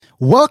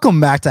Welcome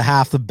back to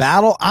Half the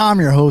Battle. I'm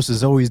your host,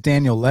 as always,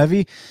 Daniel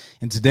Levy,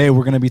 and today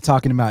we're going to be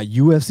talking about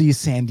UFC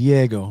San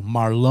Diego,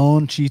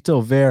 Marlon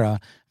Chito Vera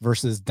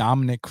versus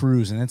Dominick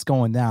Cruz, and it's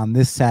going down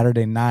this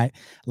Saturday night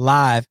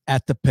live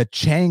at the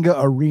Pechanga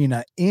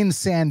Arena in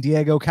San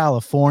Diego,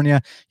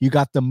 California. You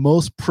got the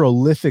most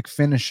prolific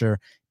finisher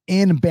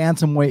in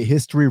bantamweight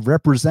history,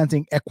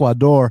 representing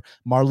Ecuador,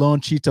 Marlon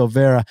Chito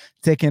Vera,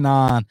 taking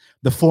on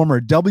the former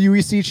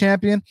WEC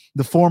champion,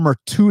 the former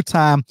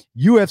two-time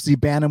UFC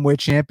bantamweight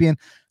champion,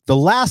 the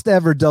last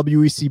ever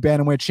WEC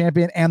bantamweight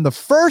champion, and the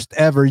first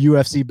ever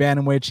UFC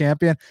bantamweight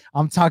champion.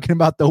 I'm talking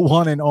about the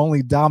one and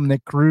only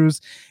Dominick Cruz,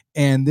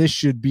 and this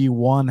should be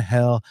one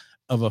hell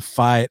of a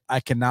fight. I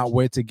cannot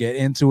wait to get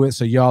into it.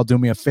 So y'all do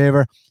me a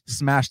favor,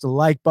 smash the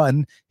like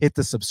button, hit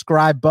the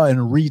subscribe button,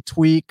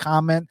 retweet,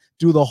 comment,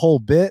 do the whole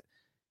bit.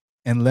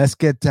 And let's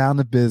get down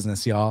to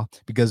business, y'all,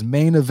 because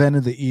main event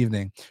of the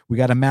evening, we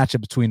got a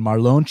matchup between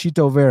Marlon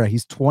Chito Vera.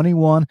 He's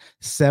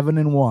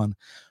 21-7-1,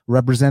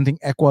 representing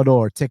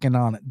Ecuador, taking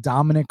on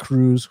Dominick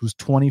Cruz, who's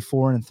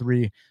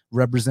 24-3,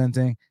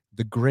 representing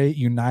the great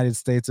United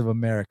States of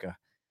America.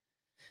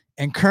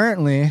 And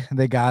currently,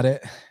 they got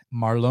it.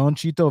 Marlon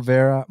Chito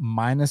Vera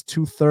minus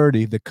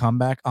 230. The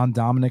comeback on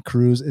Dominick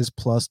Cruz is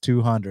plus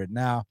 200.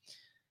 Now,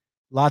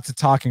 lots of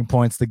talking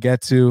points to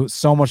get to.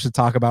 So much to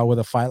talk about with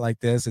a fight like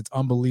this. It's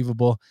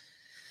unbelievable.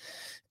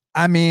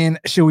 I mean,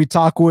 should we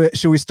start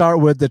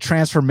with the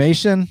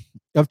transformation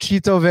of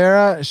Chito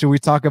Vera? Should we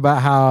talk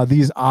about how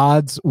these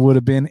odds would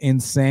have been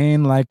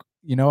insane, like,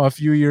 a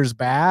few years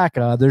back?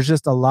 There's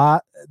just a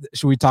lot.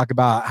 Should we talk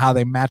about how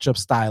they match up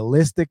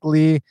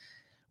stylistically,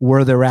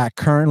 where they're at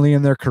currently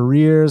in their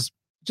careers?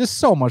 Just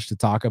so much to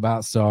talk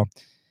about. So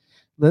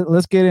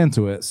let's get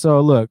into it.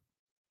 So look,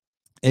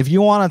 if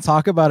you want to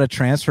talk about a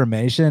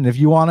transformation, if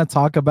you want to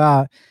talk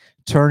about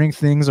turning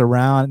things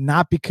around,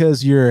 not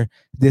because you're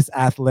this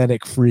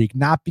athletic freak,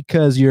 not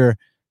because you're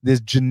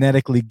this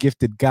genetically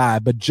gifted guy,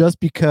 but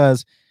just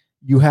because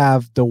you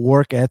have the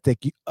work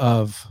ethic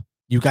of,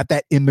 you got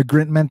that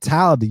immigrant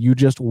mentality, you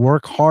just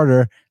work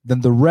harder than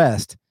the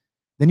rest,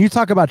 then you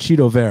talk about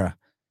Chito Vera.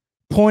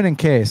 Point in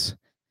case.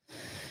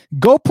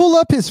 Go pull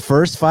up his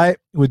first fight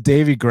with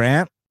Davey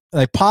Grant.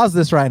 Like, pause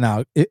this right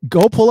now.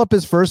 Go pull up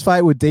his first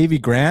fight with Davey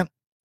Grant,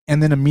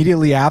 and then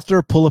immediately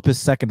after, pull up his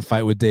second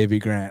fight with Davey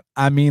Grant.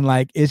 I mean,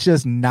 like, it's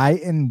just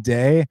night and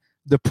day,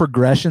 the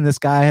progression this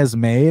guy has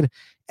made,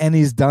 and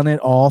he's done it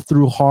all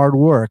through hard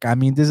work. I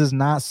mean, this is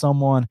not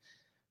someone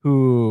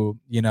who,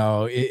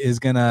 is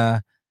going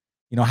to,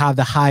 have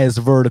the highest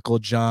vertical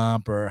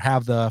jump or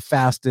have the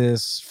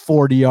fastest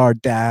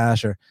 40-yard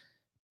dash or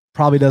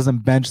probably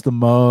doesn't bench the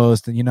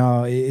most. And,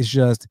 it's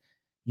just,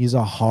 he's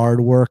a hard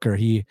worker.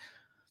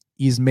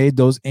 He's made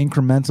those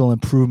incremental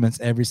improvements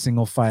every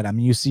single fight. I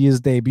mean, you see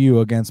his debut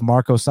against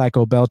Marco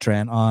Psycho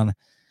Beltran on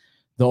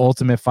the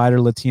Ultimate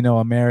Fighter Latino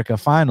America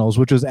Finals,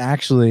 which was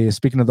actually,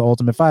 speaking of the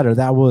Ultimate Fighter,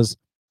 that was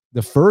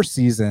the first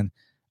season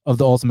of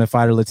the Ultimate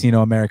Fighter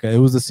Latino America. It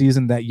was the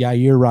season that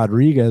Yair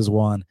Rodriguez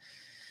won.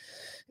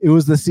 It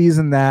was the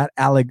season that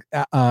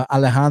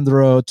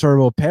Alejandro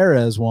Turbo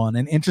Perez won.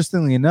 And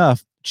interestingly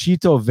enough,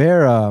 Chito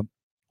Vera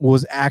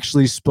was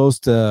actually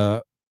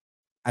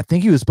I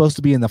think he was supposed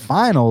to be in the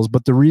finals,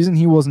 but the reason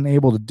he wasn't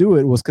able to do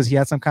it was because he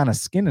had some kind of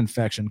skin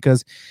infection.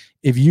 Because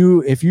if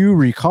you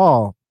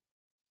recall,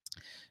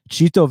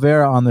 Chito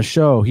Vera on the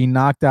show, he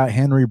knocked out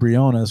Henry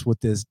Briones with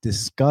this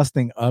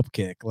disgusting up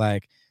kick.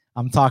 Like,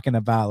 I'm talking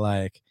about,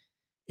 like,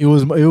 it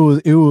was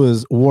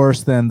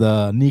worse than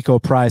the Nico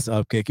Price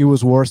up kick. It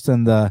was worse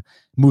than the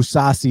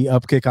Musasi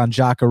up kick on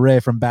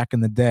Jacare from back in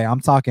the day.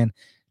 I'm talking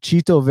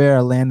Chito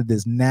Vera landed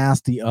this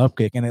nasty up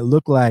kick, and it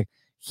looked like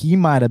he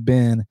might have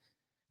been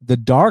the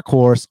dark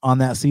horse on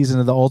that season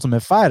of the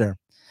Ultimate Fighter.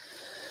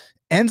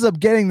 Ends up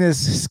getting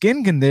this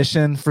skin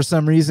condition for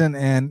some reason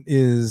and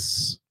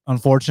is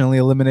unfortunately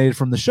eliminated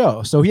from the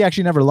show. So he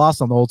actually never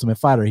lost on the Ultimate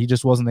Fighter. He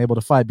just wasn't able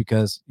to fight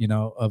because,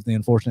 of the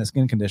unfortunate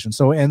skin condition.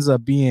 So it ends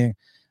up being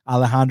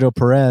Alejandro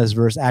Perez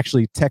versus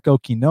actually Teco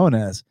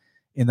Quinones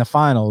in the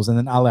finals. And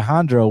then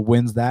Alejandro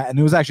wins that. And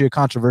it was actually a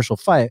controversial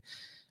fight.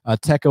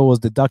 Teco was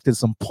deducted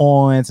some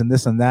points and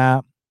this and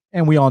that.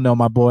 And we all know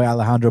my boy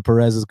Alejandro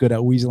Perez is good at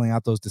weaseling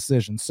out those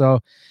decisions.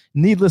 So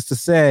needless to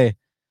say,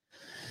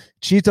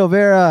 Chito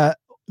Vera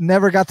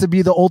never got to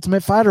be the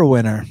Ultimate Fighter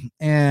winner.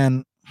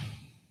 And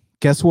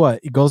guess what?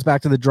 He goes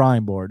back to the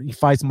drawing board. He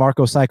fights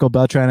Marco Psycho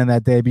Beltran in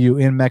that debut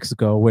in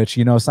Mexico, which,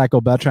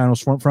 Psycho Beltran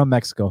was from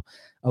Mexico.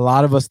 A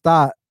lot of us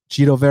thought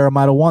Chito Vera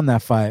might have won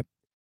that fight.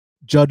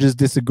 Judges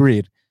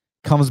disagreed.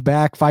 Comes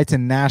back, fights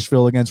in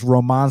Nashville against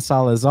Roman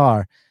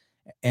Salazar,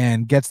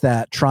 and gets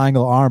that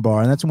triangle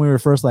armbar. And that's when we were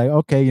first like,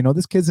 okay,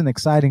 this kid's an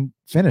exciting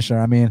finisher.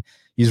 I mean,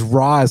 he's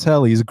raw as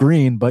hell. He's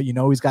green, but,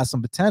 he's got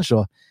some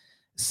potential.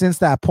 Since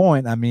that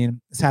point, I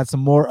mean, it's had some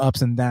more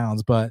ups and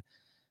downs, but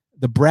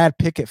the Brad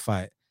Pickett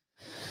fight.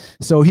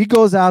 So he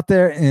goes out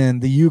there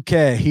in the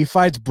UK. He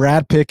fights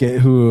Brad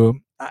Pickett, who,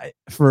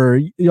 for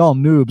y'all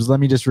noobs, let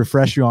me just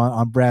refresh you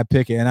on Brad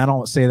Pickett. And I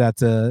don't say that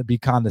to be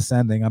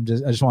condescending. I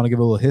just want to give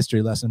a little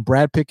history lesson.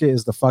 Brad Pickett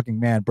is the fucking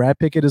man. Brad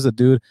Pickett is a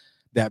dude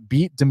that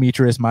beat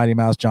Demetrius Mighty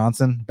Mouse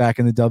Johnson back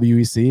in the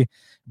WEC.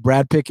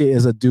 Brad Pickett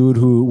is a dude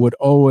who would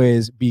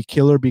always be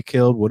kill or be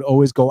killed, would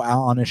always go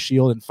out on his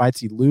shield. In fights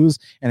he'd lose,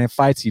 and in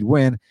fights he'd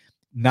win,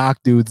 knock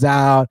dudes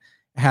out,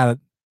 had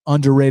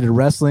underrated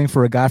wrestling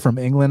for a guy from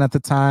England at the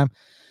time.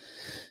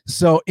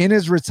 So in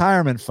his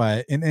retirement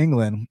fight in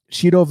England,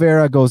 Chito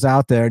Vera goes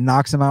out there,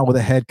 knocks him out with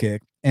a head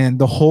kick, and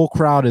the whole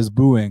crowd is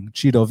booing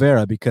Chito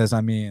Vera because,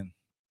 I mean,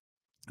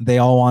 they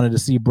all wanted to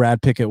see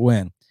Brad Pickett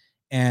win.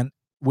 And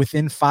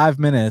within 5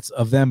 minutes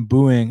of them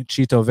booing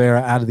Chito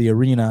Vera out of the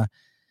arena,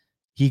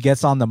 he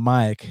gets on the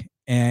mic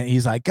and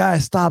he's like,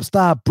 guys,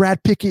 stop.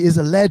 Brad Pickett is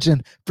a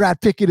legend. Brad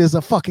Pickett is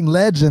a fucking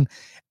legend.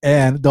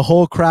 And the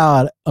whole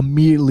crowd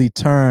immediately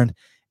turned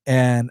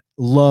and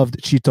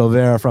loved Chito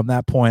Vera from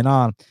that point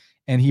on.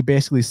 And he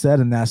basically said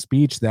in that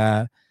speech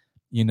that,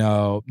 you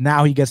know,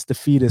 now he gets to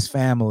feed his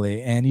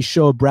family, and he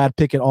showed Brad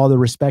Pickett all the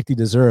respect he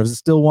deserves. It's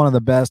still one of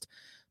the best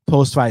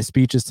post-fight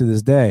speeches to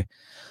this day.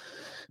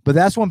 But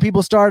that's when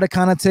people started to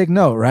kind of take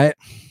note, right?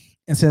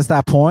 And since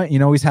that point, you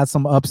know, he's had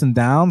some ups and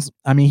downs.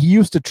 I mean, he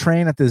used to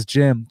train at this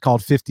gym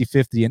called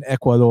 50-50 in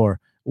Ecuador,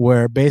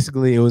 where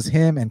basically it was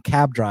him and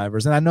cab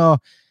drivers. And I know,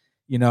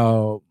 you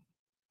know,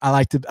 I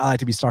like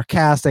to be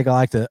sarcastic. I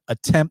like to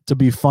attempt to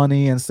be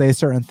funny and say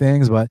certain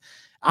things, but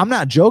I'm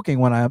not joking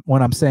when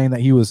I'm saying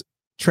that he was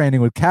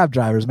training with cab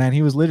drivers, man.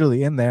 He was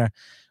literally in there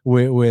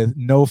with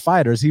no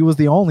fighters. He was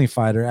the only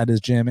fighter at his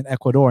gym in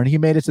Ecuador, and he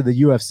made it to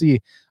the UFC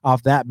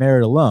off that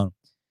merit alone.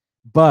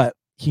 But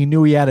he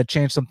knew he had to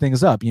change some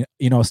things up,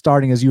 you know,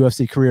 starting his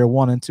UFC career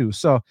 1 and 2.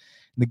 So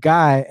the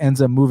guy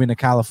ends up moving to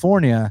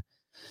California.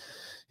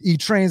 He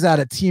trains out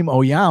at Team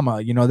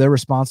Oyama. You know, they're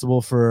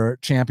responsible for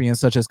champions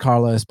such as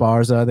Carla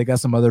Esparza. They got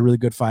some other really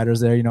good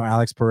fighters there, you know,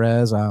 Alex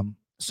Perez.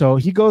 So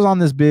he goes on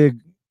this big,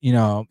 you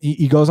know,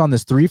 he goes on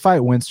this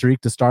 3-fight win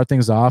streak to start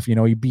things off. You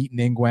know, he beat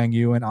Ning Guang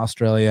Yu in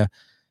Australia,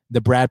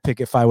 the Brad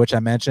Pickett fight, which I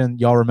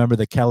mentioned. Y'all remember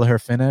the Kelleher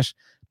finish.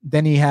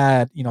 Then he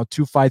had, you know,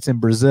 2 fights in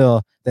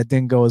Brazil that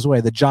didn't go his way.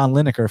 The John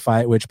Lineker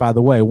fight, which, by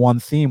the way, one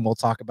theme we'll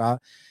talk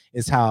about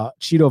is how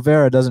Chito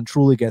Vera doesn't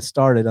truly get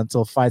started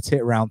until fights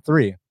hit round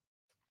 3.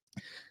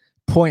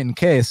 Point in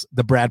case,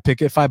 the Brad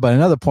Pickett fight, but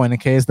another point in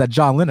case, that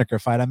John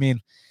Lineker fight. I mean,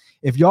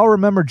 if y'all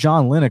remember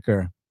John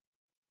Lineker,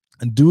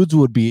 and dudes it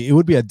would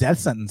be a death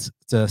sentence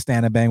to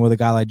stand and bang with a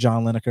guy like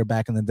John Lineker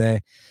back in the day.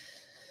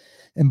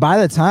 And by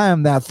the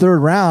time that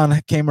 3rd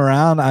round came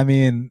around, I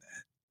mean,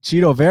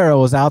 Chito Vera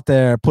was out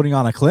there putting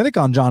on a clinic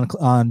on John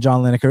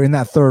Lineker in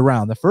that 3rd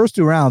round. The first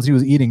 2 rounds, he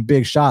was eating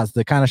big shots,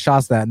 the kind of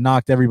shots that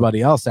knocked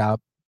everybody else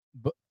out.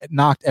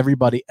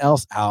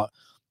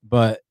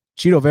 But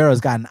Chito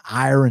Vera's got an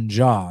iron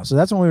jaw. So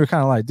that's when we were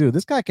kind of like, dude,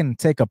 this guy can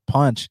take a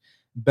punch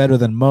better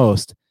than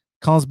most.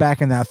 Comes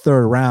back in that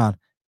 3rd round.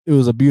 It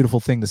was a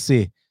beautiful thing to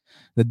see.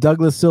 The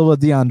Douglas Silva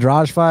de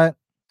Andrade fight,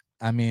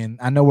 I mean,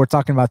 I know we're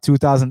talking about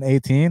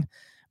 2018,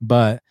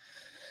 but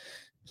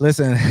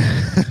listen,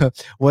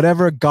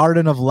 whatever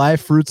garden of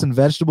life, fruits and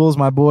vegetables,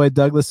 my boy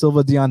Douglas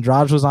Silva de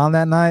Andrade was on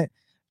that night,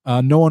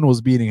 no one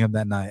was beating him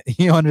that night.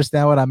 You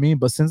understand what I mean?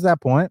 But since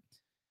that point,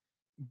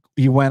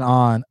 he went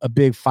on a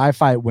big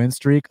 5-fight win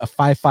streak, a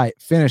 5-fight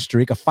finish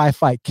streak, a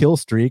 5-fight kill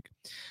streak.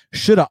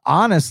 Should have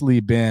honestly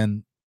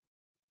been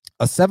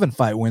a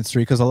 7-fight win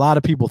streak because a lot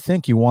of people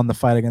think he won the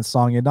fight against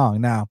Song Yadong.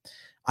 Now,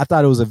 I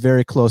thought it was a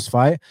very close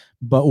fight,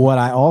 but what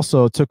I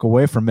also took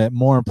away from it,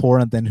 more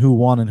important than who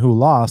won and who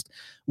lost,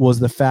 was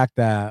the fact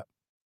that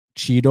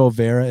Chito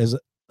Vera is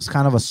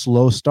kind of a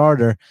slow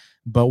starter,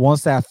 but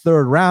once that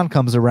 3rd round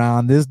comes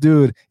around, this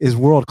dude is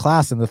world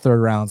class in the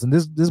 3rd rounds, and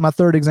this is my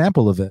 3rd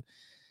example of it.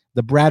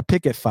 The Brad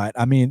Pickett fight.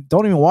 I mean,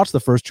 don't even watch the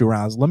first 2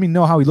 rounds. Let me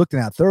know how he looked in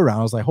that 3rd round.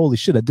 I was like, holy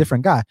shit, a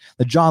different guy.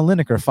 The John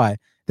Lineker fight.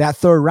 That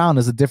 3rd round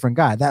is a different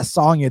guy. That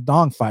Song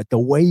Yadong fight, the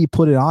way you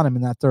put it on him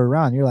in that 3rd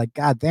round, you're like,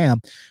 God damn,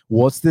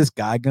 what's this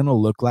guy going to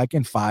look like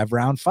in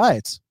 5-round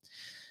fights?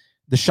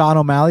 The Sean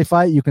O'Malley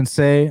fight, you can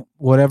say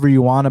whatever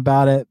you want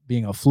about it,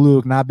 being a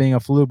fluke, not being a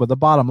fluke, but the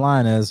bottom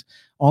line is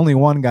only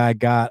one guy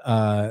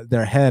got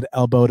their head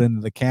elbowed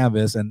into the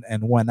canvas and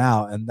went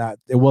out, and that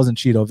it wasn't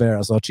Chito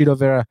Vera. So Chito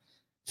Vera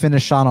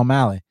finished Sean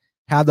O'Malley.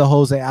 Had the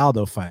Jose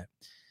Aldo fight.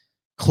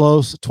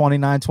 Close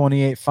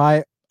 29-28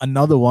 fight.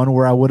 Another one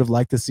where I would have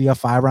liked to see a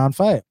 5-round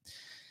fight.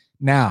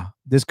 Now,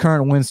 this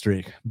current win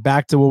streak,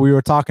 back to what we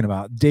were talking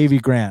about, Davey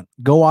Grant.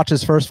 Go watch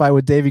his first fight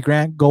with Davey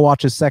Grant. Go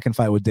watch his second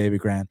fight with Davey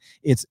Grant.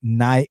 It's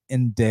night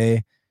and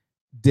day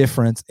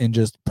difference in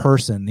just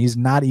person. He's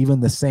not even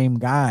the same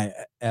guy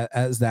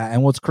as that.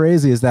 And what's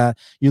crazy is that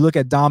you look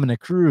at Dominic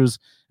Cruz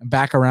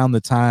back around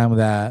the time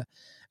that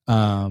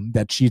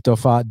Chito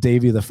fought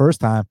Davey the first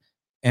time,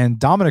 and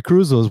Dominic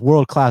Cruz was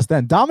world class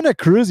then. Dominic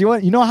Cruz,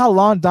 you know how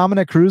long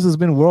Dominic Cruz has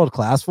been world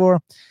class for?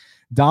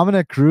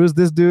 Dominic Cruz,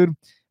 this dude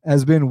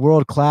has been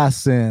world class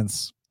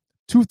since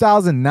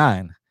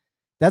 2009.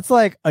 That's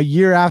like a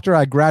year after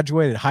I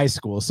graduated high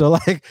school. So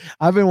like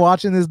I've been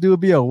watching this dude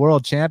be a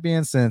world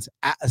champion since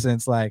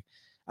like,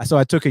 so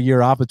I took a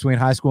year off between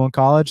high school and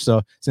college.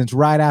 So since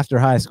right after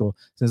high school,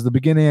 since the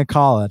beginning of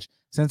college,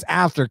 since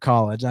after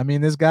college. I mean,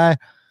 this guy,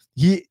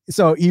 he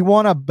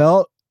won a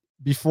belt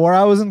before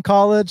I was in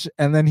college,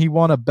 and then he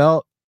won a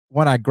belt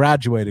when I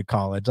graduated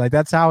college. Like,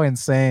 that's how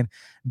insane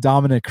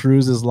Dominick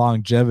Cruz's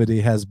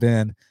longevity has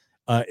been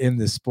in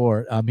this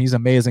sport. He's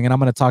amazing, and I'm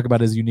going to talk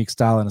about his unique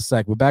style in a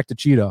sec. But back to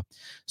Cheeto.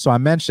 So I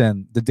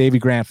mentioned the Davy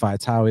Grant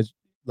fights, how it's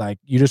like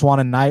you just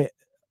want a night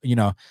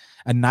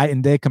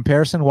and day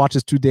comparison. Watch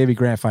his two Davy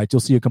Grant fights.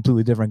 You'll see a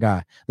completely different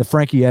guy. The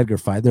Frankie Edgar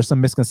fight. There's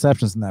some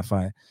misconceptions in that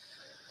fight.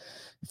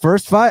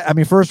 First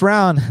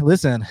round,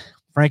 listen,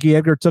 Frankie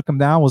Edgar took him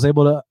down, was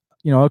able to,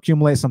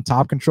 accumulate some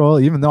top control,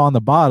 even though on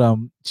the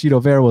bottom,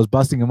 Chito Vera was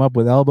busting him up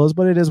with elbows,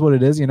 but it is what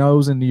it is. It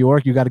was in New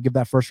York. You got to give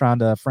that first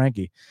round to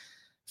Frankie.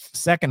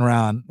 Second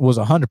round was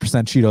 100%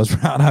 Chito's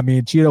round. I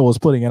mean, Chito was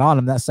putting it on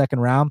him that second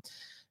round.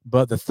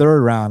 But the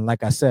third round,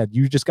 like I said,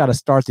 you just got to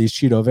start these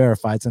Chito Vera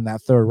fights in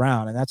that third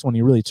round. And that's when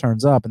he really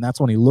turns up. And that's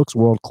when he looks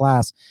world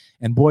class.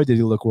 And boy, did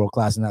he look world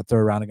class in that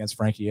third round against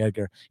Frankie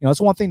Edgar. It's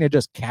one thing to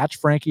just catch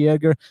Frankie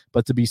Edgar,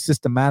 but to be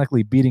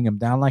systematically beating him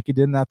down like he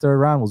did in that third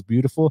round was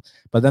beautiful.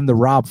 But then the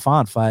Rob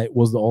Font fight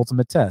was the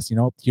ultimate test.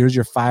 Here's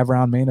your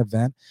 5-round main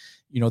event.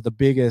 The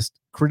biggest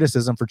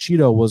criticism for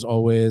Chito was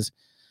always,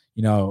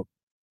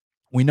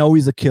 we know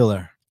he's a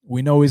killer.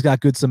 We know he's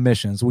got good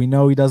submissions. We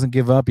know he doesn't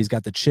give up. He's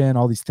got the chin,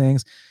 all these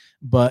things.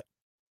 But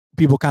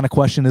people kind of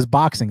question his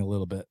boxing a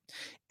little bit.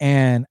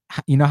 And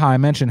you know how I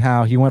mentioned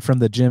how he went from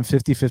the gym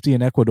 50-50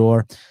 in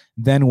Ecuador,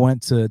 then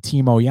went to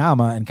Team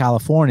Oyama in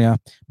California,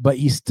 but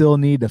he still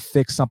needed to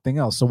fix something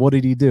else. So what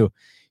did he do?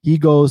 He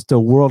goes to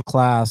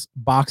world-class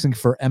boxing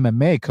for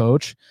MMA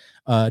coach,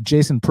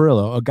 Jason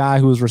Perillo, a guy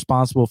who was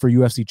responsible for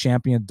UFC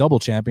champion, double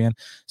champion,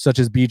 such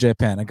as BJ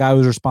Penn, a guy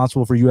who's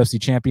responsible for UFC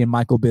champion,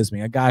 Michael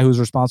Bisping, a guy who's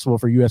responsible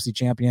for UFC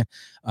champion,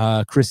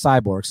 Chris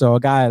Cyborg. So a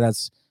guy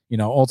that's,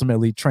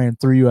 ultimately trained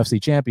 3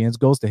 UFC champions,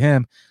 goes to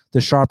him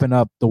to sharpen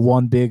up the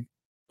one big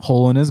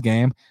hole in his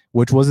game,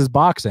 which was his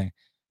boxing.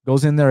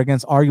 Goes in there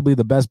against arguably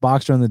the best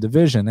boxer in the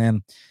division.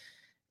 And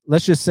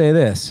let's just say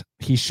this,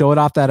 he showed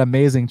off that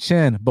amazing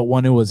chin, but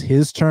when it was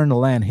his turn to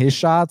land his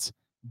shots,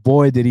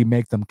 boy, did he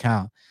make them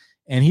count.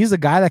 And he's a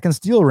guy that can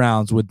steal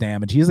rounds with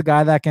damage. He's a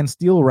guy that can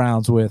steal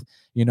rounds with,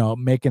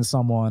 making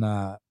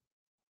someone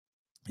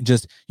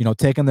just,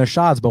 taking their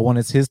shots. But when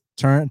it's his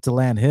turn to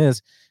land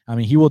his, I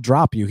mean, he will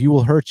drop you. He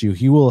will hurt you.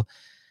 He will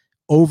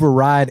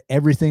override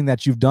everything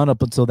that you've done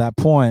up until that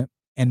point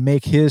and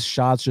make his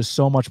shots just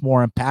so much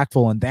more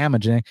impactful and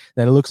damaging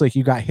that it looks like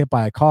you got hit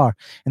by a car.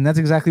 And that's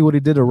exactly what he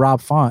did to Rob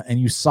Font. And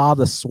you saw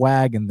the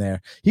swag in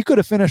there. He could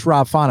have finished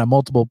Rob Font at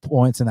multiple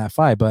points in that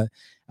fight, but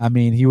I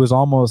mean, he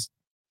almost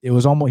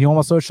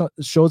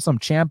showed some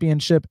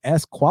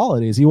championship-esque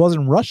qualities. He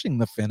wasn't rushing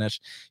the finish.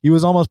 He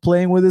was almost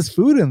playing with his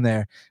food in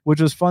there, which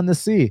was fun to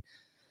see.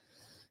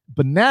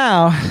 But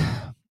now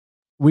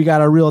we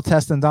got a real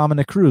test in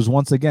Dominick Cruz.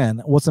 Once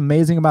again, what's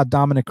amazing about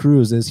Dominick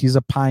Cruz is he's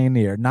a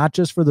pioneer, not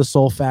just for the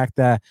sole fact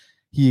that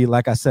he,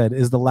 like I said,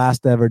 is the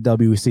last ever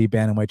WEC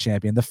bantamweight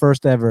champion, the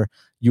first ever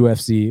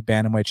UFC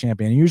bantamweight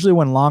champion. Usually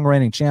when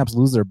long-reigning champs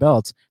lose their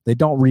belts, they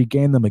don't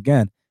regain them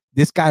again.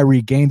 This guy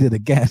regained it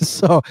again.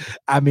 So,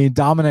 I mean,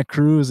 Dominick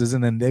Cruz is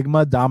an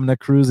enigma. Dominick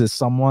Cruz is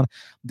someone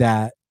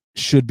that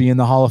should be in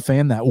the Hall of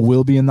Fame, that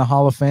will be in the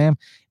Hall of Fame,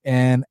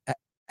 and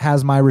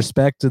has my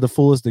respect to the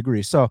fullest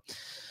degree. So,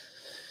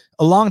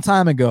 a long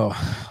time ago,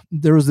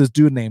 there was this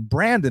dude named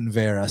Brandon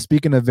Vera.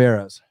 Speaking of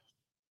Veras.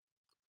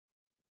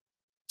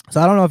 So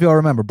I don't know if y'all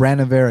remember,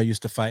 Brandon Vera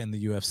used to fight in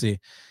the UFC.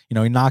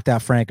 He knocked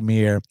out Frank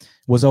Mir,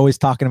 was always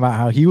talking about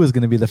how he was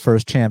going to be the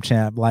first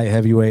champ, light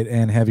heavyweight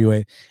and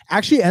heavyweight.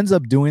 Actually ends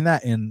up doing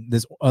that in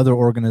this other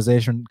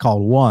organization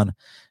called ONE,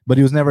 but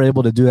he was never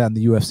able to do that in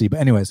the UFC. But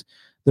anyways,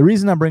 the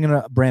reason I'm bringing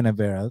up Brandon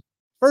Vera,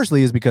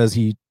 firstly, is because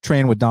he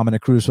trained with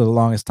Dominick Cruz for the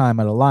longest time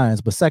at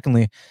Alliance. But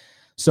secondly,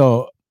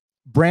 so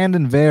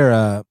Brandon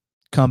Vera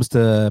comes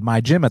to my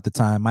gym at the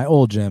time, my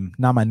old gym,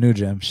 not my new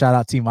gym. Shout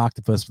out Team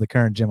Octopus for the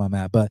current gym I'm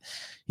at. But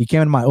he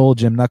came to my old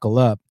gym, Knuckle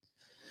Up,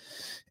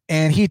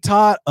 and he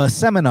taught a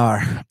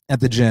seminar at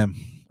the gym,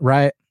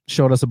 right?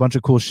 Showed us a bunch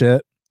of cool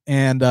shit.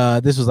 And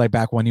this was like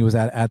back when he was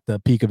at the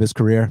peak of his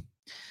career.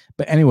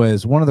 But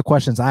anyways, one of the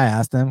questions I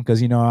asked him,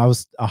 because, I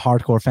was a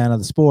hardcore fan of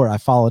the sport, I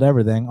followed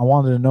everything. I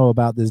wanted to know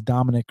about this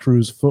Dominick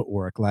Cruz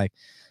footwork. Like,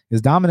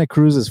 is Dominick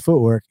Cruz's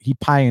footwork, he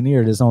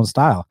pioneered his own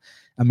style.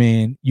 I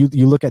mean,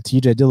 you look at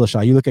TJ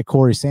Dillashaw, you look at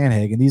Corey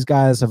Sandhagen, these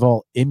guys have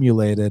all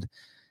emulated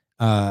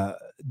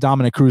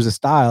Dominick Cruz's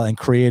style and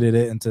created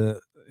it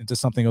into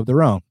something of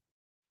their own.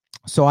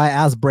 So I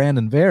asked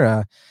Brandon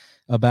Vera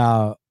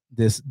about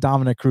this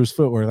Dominick Cruz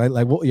footwork.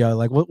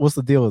 What's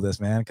the deal with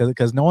this, man?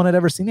 Because no one had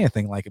ever seen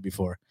anything like it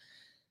before.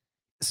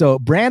 So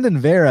Brandon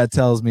Vera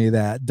tells me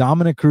that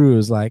Dominick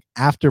Cruz, like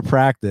after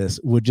practice,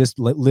 would just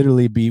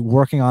literally be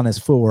working on his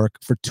footwork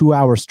for 2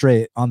 hours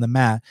straight on the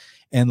mat.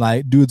 And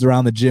like dudes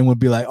around the gym would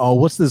be like, oh,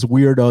 what's this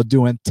weirdo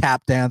doing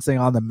tap dancing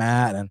on the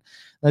mat? And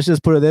let's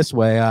just put it this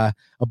way. A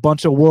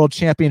bunch of world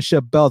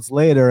championship belts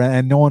later,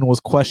 and no one was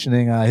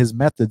questioning his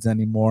methods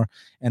anymore.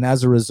 And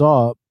as a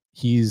result,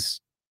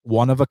 he's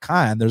one of a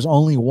kind. There's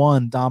only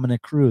one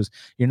Dominick Cruz.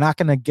 You're not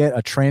going to get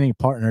a training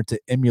partner to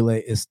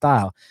emulate his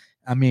style.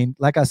 I mean,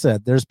 like I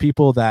said, there's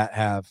people that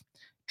have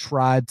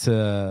tried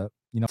to,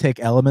 take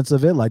elements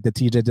of it, like the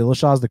TJ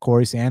Dillashaw's, the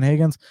Corey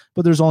Sandhagens,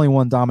 but there's only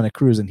one Dominic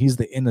Cruz, and he's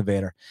the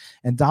innovator.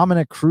 And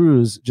Dominic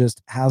Cruz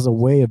just has a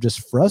way of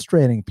just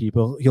frustrating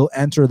people. He'll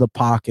enter the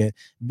pocket,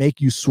 make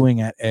you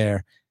swing at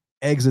air,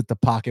 exit the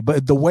pocket.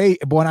 But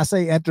when I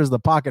say enters the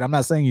pocket, I'm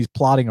not saying he's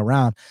plodding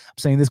around. I'm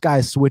saying this guy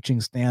is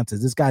switching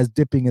stances. This guy's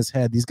dipping his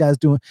head. He's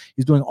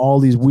doing all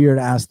these weird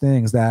ass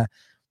things that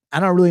I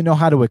don't really know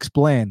how to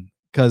explain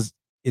because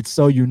it's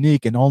so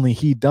unique and only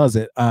he does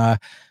it.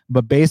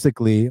 But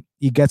basically,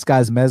 he gets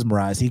guys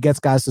mesmerized. He gets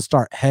guys to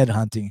start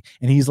headhunting,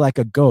 and he's like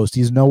a ghost.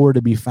 He's nowhere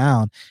to be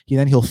found.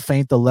 He'll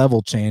feint the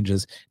level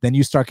changes. Then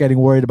you start getting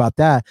worried about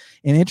that.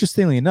 And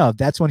interestingly enough,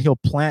 that's when he'll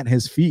plant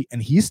his feet,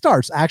 and he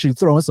starts actually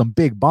throwing some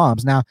big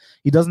bombs. Now,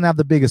 he doesn't have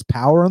the biggest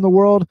power in the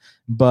world,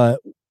 but,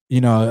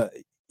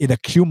 it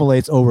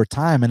accumulates over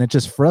time, and it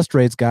just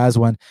frustrates guys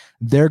when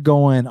they're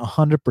going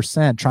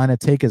 100% trying to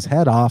take his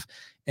head off,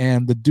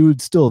 and the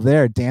dude's still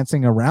there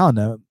dancing around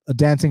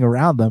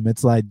them.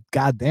 It's like,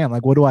 God damn,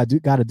 like, what do I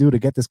got to do to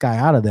get this guy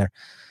out of there?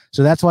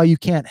 So that's why you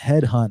can't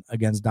headhunt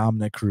against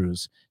Dominic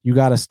Cruz. You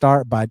got to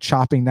start by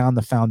chopping down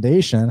the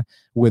foundation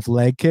with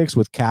leg kicks,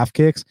 with calf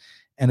kicks,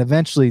 and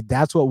eventually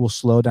that's what will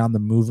slow down the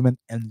movement,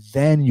 and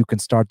then you can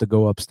start to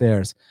go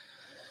upstairs.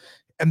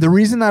 And the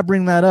reason I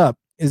bring that up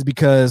is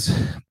because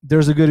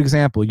there's a good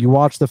example. You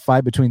watch the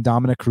fight between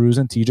Dominic Cruz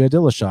and TJ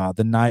Dillashaw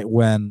the night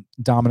when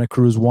Dominic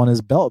Cruz won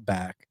his belt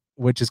back,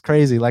 which is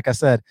crazy. Like I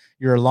said,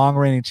 you're a long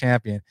reigning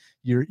champion.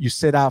 You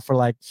sit out for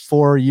like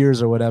 4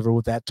 years or whatever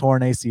with that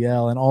torn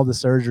ACL and all the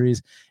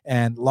surgeries,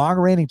 and long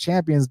reigning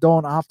champions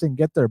don't often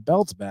get their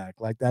belts back.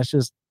 Like, that's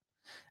just,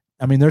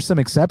 I mean, there's some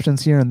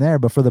exceptions here and there,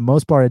 but for the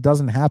most part, it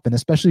doesn't happen,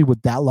 especially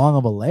with that long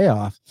of a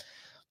layoff.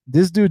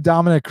 This dude,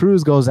 Dominic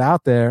Cruz, goes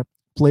out there,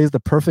 plays the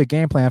perfect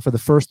game plan for the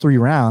first 3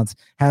 rounds,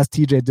 has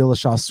TJ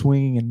Dillashaw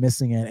swinging and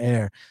missing in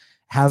air,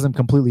 has him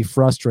completely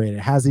frustrated,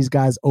 has these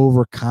guys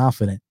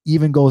overconfident,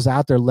 even goes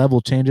out there,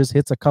 level changes,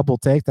 hits a couple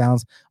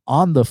takedowns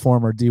on the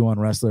former D1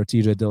 wrestler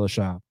TJ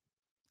Dillashaw.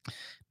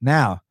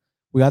 Now,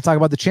 we got to talk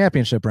about the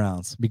championship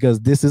rounds,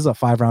 because this is a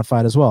 5-round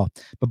fight as well.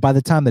 But by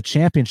the time the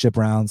championship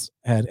rounds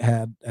had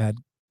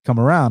come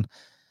around,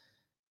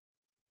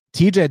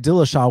 TJ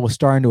Dillashaw was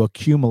starting to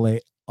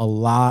accumulate a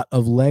lot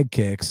of leg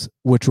kicks,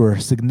 which were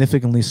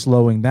significantly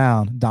slowing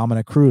down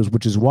Dominic Cruz,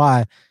 which is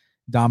why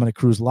Dominic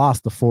Cruz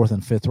lost the 4th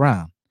and 5th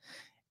round.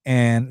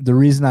 And the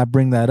reason I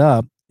bring that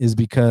up is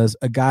because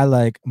a guy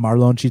like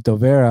Marlon Chito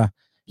Vera,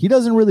 he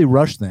doesn't really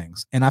rush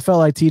things. And I felt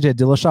like TJ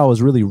Dillashaw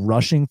was really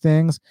rushing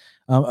things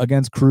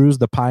against Cruz,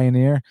 the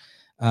pioneer,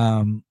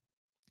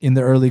 in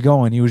the early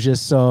going. He was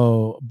just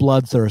so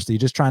bloodthirsty,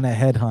 just trying to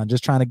headhunt,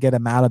 just trying to get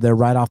him out of there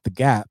right off the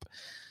gap,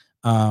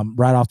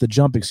 right off the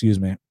jump, excuse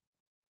me.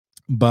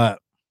 But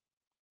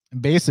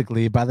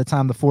basically, by the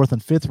time the 4th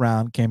and 5th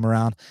round came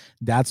around,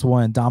 that's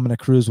when Dominic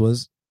Cruz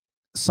was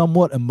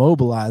somewhat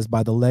immobilized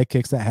by the leg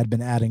kicks that had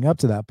been adding up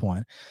to that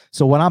point.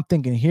 So what I'm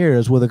thinking here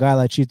is, with a guy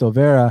like Chito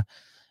Vera,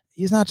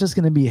 he's not just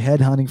going to be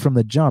headhunting from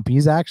the jump.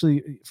 He's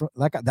actually,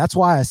 that's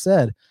why I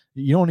said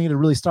you don't need to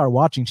really start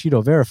watching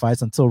Chito Vera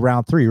fights until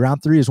round 3.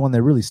 Round 3 is when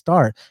they really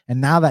start.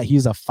 And now that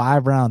he's a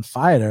 5-round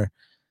fighter,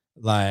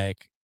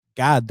 like,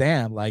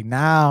 goddamn, like,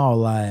 now,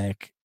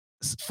 like,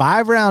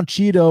 5-round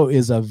Chito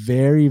is a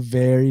very,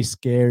 very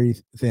scary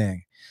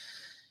thing.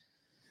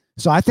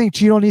 So I think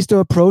Chito needs to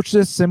approach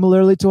this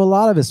similarly to a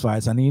lot of his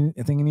fights. I think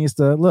he needs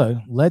to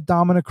let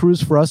Dominic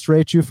Cruz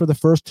frustrate you for the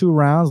first 2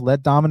 rounds.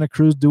 Let Dominic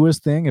Cruz do his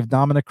thing. If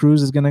Dominic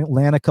Cruz is going to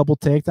land a couple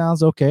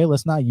takedowns, okay,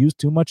 let's not use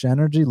too much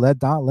energy. Let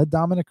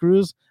Dominic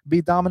Cruz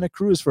be Dominic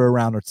Cruz for a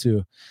round or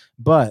 2.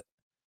 But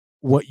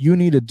what you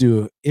need to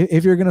do,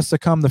 if you're going to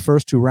succumb the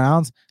first 2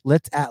 rounds,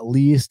 let's at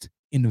least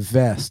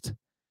invest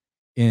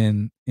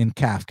in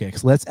calf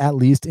kicks. Let's at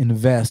least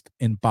invest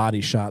in body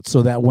shots,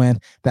 so that when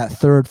that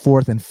 3rd,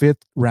 4th, and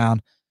 5th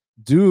round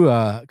do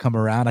come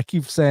around, I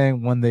keep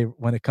saying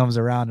when it comes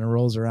around and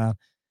rolls around,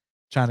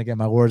 trying to get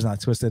my words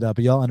not twisted up,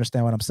 but y'all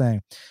understand what I'm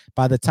saying.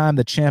 By the time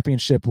the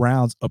championship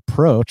rounds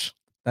approach,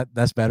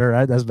 that's better,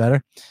 right? That's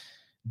better.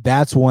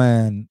 That's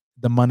when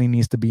the money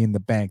needs to be in the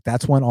bank.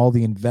 That's when all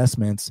the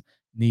investments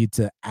need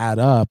to add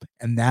up,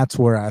 and that's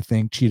where I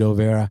think Chito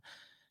Vera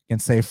can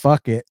say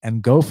fuck it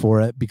and go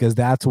for it, because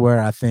that's where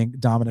I think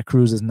Dominic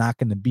Cruz is not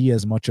going to be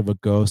as much of a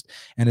ghost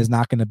and is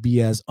not going to be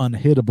as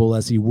unhittable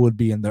as he would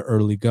be in the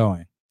early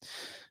going.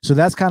 So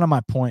that's kind of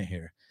my point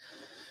here.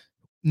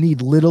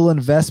 Need little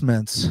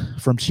investments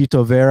from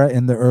Chito Vera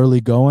in the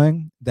early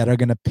going that are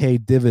going to pay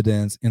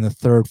dividends in the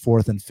 3rd,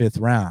 4th, and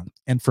 5th round.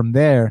 And from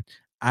there,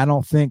 I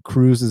don't think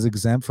Cruz is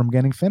exempt from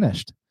getting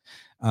finished.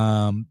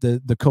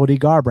 The Cody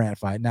Garbrandt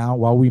fight. Now,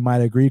 while we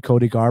might agree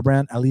Cody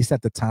Garbrandt, at least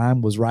at the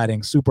time, was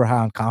riding super high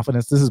on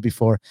confidence, this is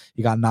before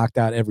he got knocked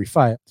out every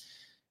fight.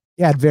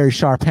 He had very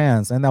sharp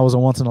hands, and that was a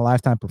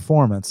once-in-a-lifetime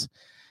performance.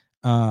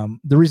 The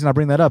reason I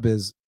bring that up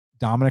is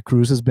Dominic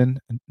Cruz has been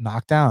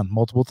knocked down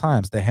multiple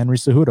times. The Henry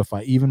Cejudo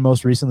fight, even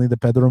most recently the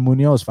Pedro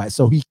Munoz fight.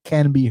 So he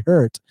can be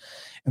hurt.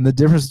 And the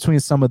difference between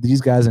some of these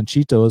guys and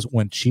Chito is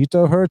when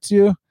Chito hurts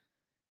you,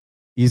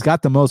 He's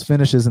got the most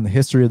finishes in the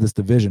history of this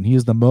division. He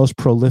is the most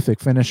prolific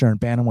finisher in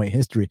bantamweight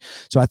history.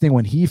 So I think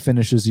when he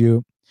finishes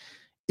you,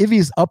 if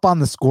he's up on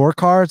the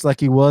scorecards like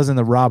he was in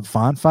the Rob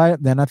Font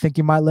fight, then I think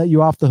he might let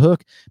you off the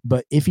hook.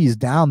 But if he's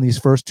down these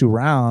first 2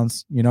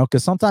 rounds,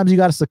 because sometimes you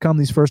got to succumb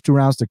these first 2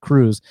 rounds to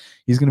Cruz,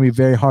 he's going to be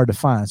very hard to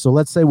find. So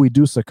let's say we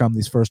do succumb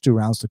these first 2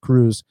 rounds to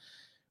Cruz.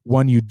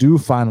 When you do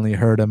finally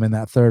hurt him in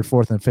that 3rd,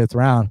 4th, and 5th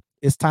round,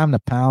 it's time to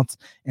pounce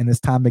and it's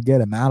time to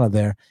get him out of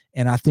there.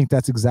 And I think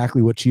that's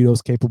exactly what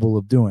Chito's capable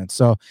of doing.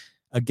 So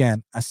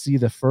again, I see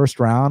the first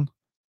round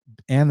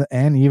and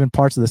even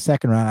parts of the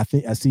second round.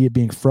 I see it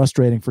being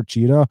frustrating for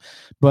Chito.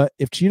 But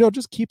if Chito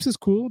just keeps his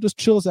cool, just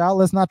chills out,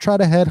 let's not try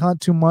to headhunt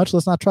too much.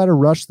 Let's not try to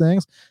rush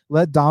things.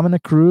 Let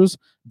Dominick Cruz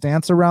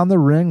dance around the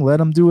ring. Let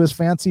him do his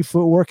fancy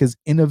footwork, his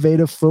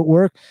innovative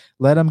footwork.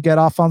 Let him get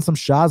off on some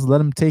shots.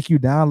 Let him take you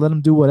down. Let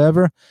him do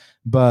whatever.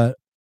 But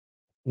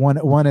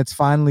when it's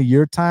finally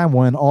your time,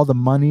 when all the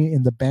money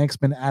in the bank's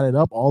been added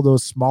up, all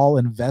those small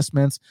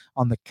investments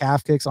on the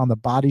calf kicks, on the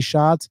body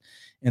shots,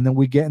 and then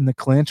we get in the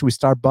clinch, we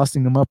start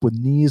busting them up with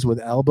knees, with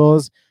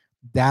elbows,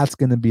 that's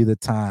going to be the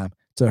time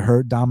to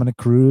hurt Dominick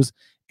Cruz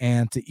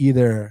and to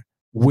either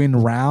win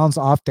rounds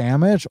off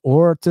damage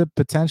or to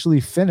potentially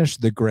finish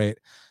the great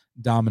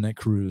Dominick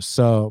Cruz.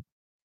 So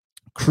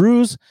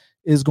Cruz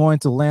is going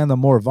to land the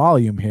more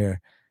volume here.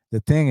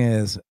 The thing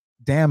is,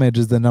 damage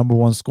is the number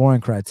 1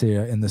 scoring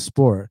criteria in the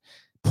sport.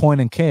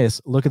 Point in case,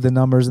 look at the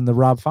numbers in the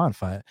Rob Font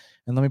fight.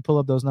 And let me pull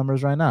up those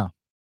numbers right now.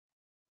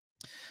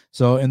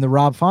 So in the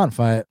Rob Font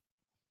fight,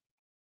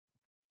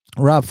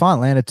 Rob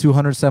Font landed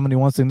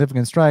 271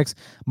 significant strikes.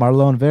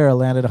 Marlon Vera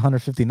landed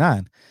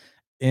 159.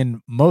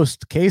 In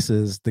most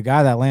cases, the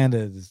guy that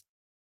landed,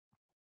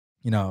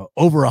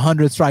 over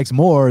 100 strikes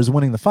more is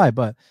winning the fight.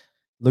 But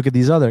look at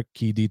these other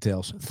key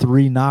details.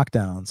 3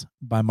 knockdowns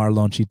by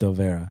Marlon Chito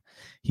Vera.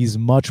 He's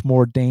much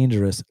more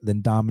dangerous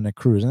than Dominick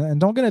Cruz.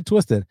 And don't get it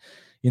twisted.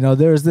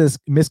 There's this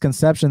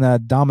misconception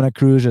that Dominick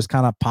Cruz just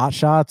kind of pot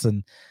shots,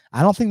 and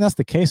I don't think that's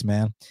the case,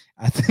 man.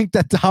 I think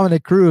that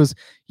Dominick Cruz,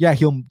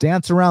 he'll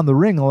dance around the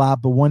ring a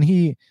lot, but when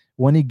he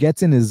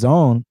gets in his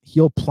zone,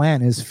 he'll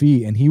plant his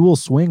feet and he will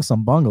swing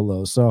some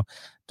bungalows. So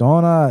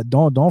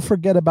don't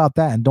forget about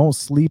that, and don't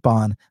sleep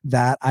on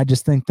that. I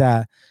just think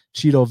that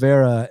Chito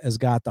Vera has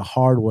got the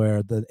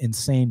hardware, the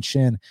insane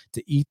chin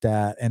to eat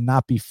that and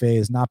not be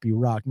phased, not be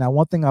rocked. Now,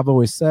 one thing I've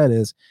always said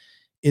is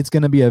it's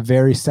going to be a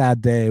very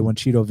sad day when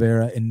Chito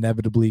Vera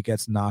inevitably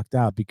gets knocked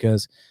out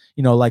because,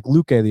 like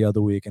Luque the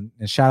other week, and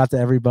shout out to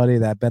everybody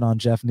that bet on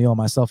Jeff Neal,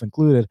 myself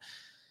included.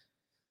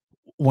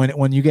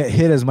 When you get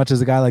hit as much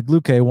as a guy like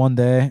Luque, one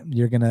day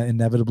you're going to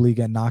inevitably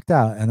get knocked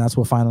out, and that's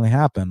what finally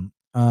happened.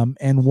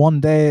 And one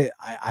day,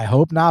 I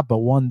hope not, but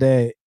one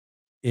day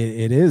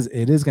it is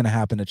going to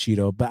happen to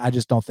Chito, but I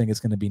just don't think it's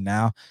going to be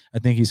now. I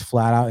think he's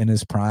flat out in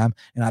his prime,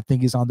 and I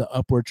think he's on the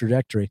upward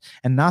trajectory.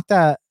 And not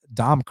that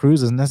Dom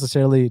Cruz is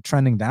necessarily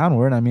trending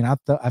downward. I mean,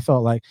 I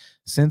felt like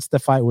since the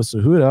fight with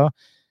Cejudo,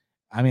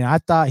 I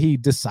thought he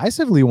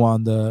decisively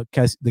won the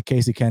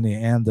Casey Kenny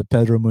and the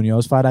Pedro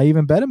Munoz fight. I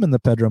even bet him in the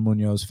Pedro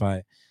Munoz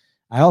fight.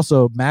 I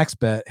also max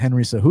bet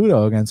Henry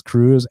Cejudo against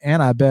Cruz,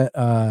 and I bet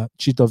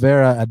Chito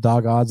Vera at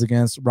dog odds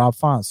against Rob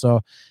Font.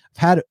 So I've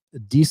had a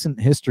decent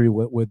history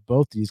with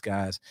both these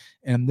guys.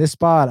 And this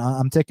spot,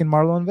 I'm taking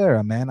Marlon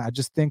Vera, man. I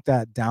just think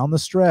that down the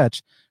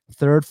stretch,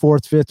 3rd,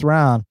 4th, 5th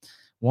round,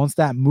 once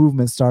that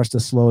movement starts to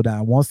slow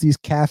down, once these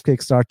calf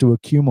kicks start to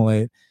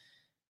accumulate,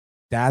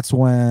 that's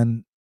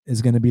when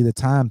is going to be the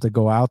time to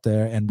go out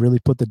there and really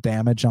put the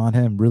damage on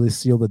him, really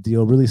seal the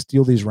deal, really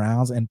steal these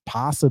rounds, and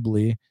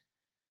possibly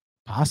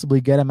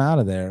get him out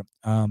of there.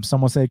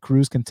 Someone said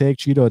Cruz can take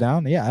Chito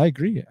down. Yeah, I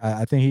agree.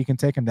 I think he can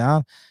take him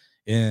down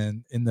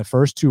in the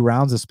first 2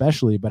 rounds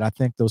especially, but I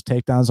think those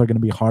takedowns are going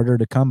to be harder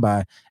to come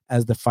by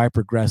as the fight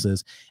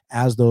progresses,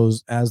 as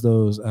those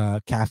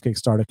calf kicks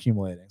start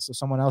accumulating. So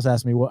someone else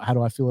asked me, how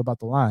do I feel about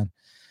the line?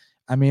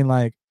 I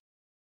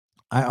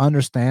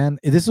understand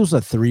if this was a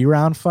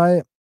 3-round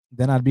fight,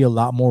 then I'd be a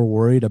lot more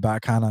worried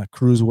about kind of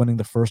Cruz winning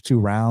the first 2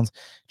 rounds,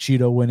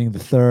 Chito winning the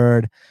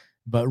 3rd,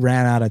 but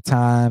ran out of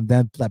time.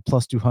 Then that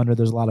plus 200,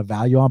 there's a lot of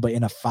value on. But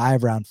in a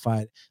 5-round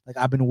fight, like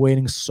I've been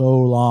waiting so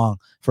long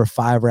for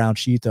 5-round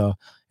Chito,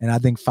 and I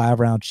think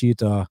 5-round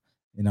Chito,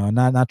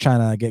 not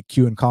trying to get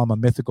cute and call him a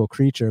mythical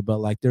creature, but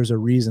like there's a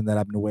reason that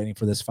I've been waiting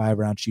for this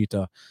 5-round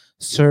Chito.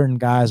 Certain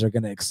guys are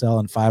going to excel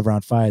in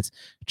 5-round fights.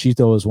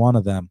 Chito is one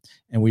of them,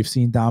 and we've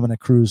seen Dominick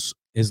Cruz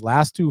his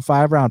last 2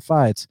 5-round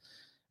fights.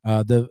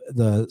 The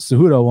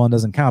Cejudo one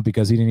doesn't count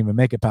because he didn't even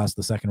make it past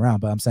the 2nd round.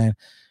 But I'm saying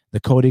the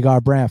Cody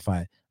Garbrandt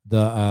fight,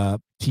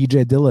 the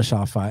TJ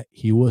Dillashaw fight,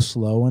 he was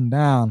slowing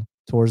down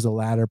towards the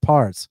latter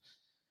parts.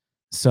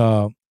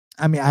 So,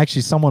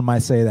 actually, someone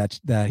might say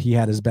that he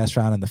had his best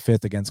round in the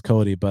 5th against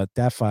Cody, but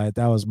that fight,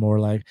 that was more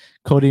like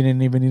Cody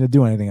didn't even need to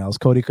do anything else.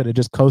 Cody could have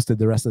just coasted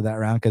the rest of that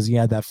round because he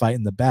had that fight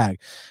in the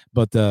bag.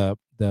 But the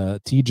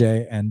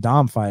TJ and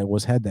Dom fight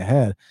was head to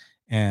head.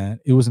 And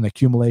it was an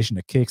accumulation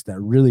of kicks that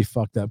really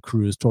fucked up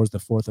Cruz towards the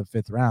 4th or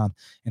 5th round.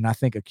 And I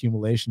think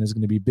accumulation is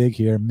going to be big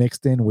here,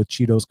 mixed in with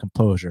Chito's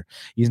composure.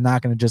 He's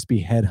not going to just be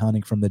head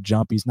hunting from the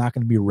jump. He's not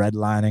going to be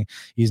redlining.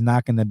 He's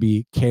not going to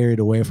be carried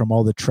away from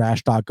all the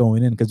trash talk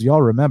going in. Because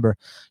y'all remember,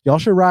 y'all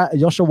should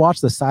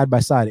watch the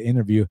side-by-side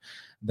interview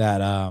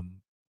that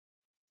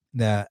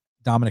that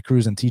Dominic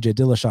Cruz and TJ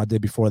Dillashaw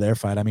did before their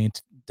fight. I mean,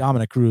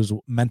 Dominic Cruz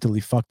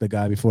mentally fucked the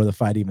guy before the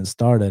fight even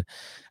started.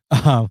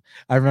 I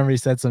remember he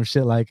said some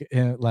shit like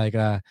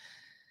TJ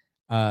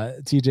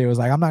was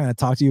like, I'm not going to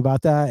talk to you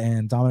about that.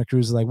 And Dominic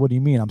Cruz is like, what do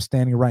you mean? I'm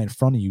standing right in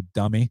front of you,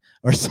 dummy,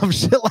 or some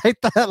shit like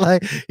that.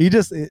 Like, he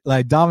just,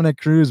 like, Dominic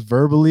Cruz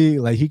verbally,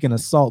 like, he can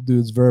assault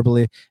dudes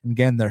verbally and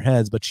get in their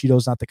heads, but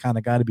Chito's not the kind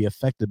of guy to be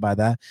affected by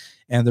that.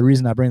 And the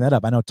reason I bring that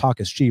up, I know talk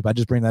is cheap. I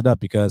just bring that up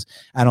because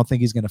I don't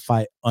think he's going to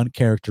fight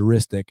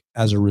uncharacteristic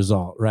as a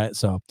result, right?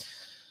 So,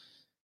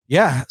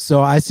 yeah.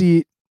 So I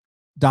see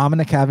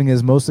Dominic having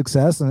his most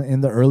success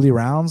in the early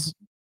rounds,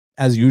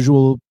 as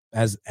usual,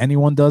 as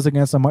anyone does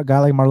against a guy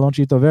like Marlon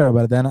Chito Vera.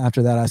 But then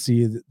after that, I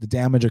see the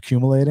damage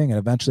accumulating, and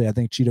eventually I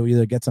think Chito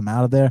either gets him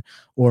out of there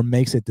or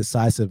makes it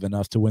decisive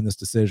enough to win this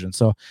decision.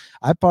 So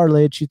I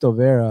parlayed Chito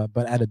Vera,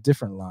 but at a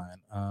different line.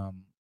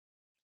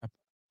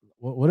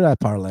 What did I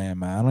parlay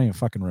him at? I don't even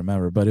fucking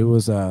remember, but it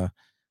was I'll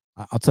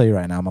tell you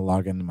right now. I'm gonna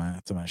log into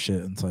my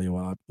shit and tell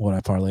you what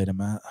I parlayed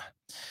him at.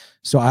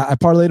 So I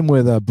parlayed him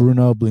with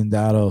Bruno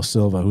Blindado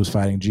Silva, who's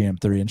fighting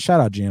GM3. And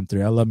shout out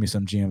GM3. I love me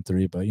some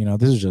GM3, but,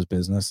 this is just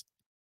business.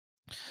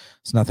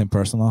 It's nothing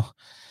personal.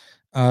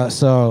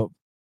 So,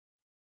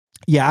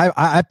 yeah,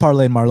 I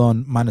parlayed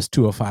Marlon minus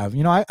 205.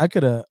 I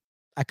could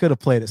have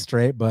played it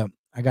straight, but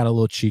I got a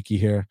little cheeky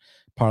here,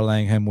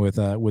 parlaying him with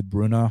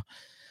Bruno.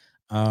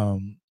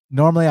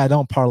 Normally, I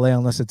don't parlay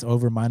unless it's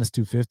over minus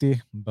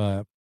 250,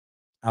 but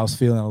I was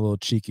feeling a little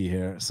cheeky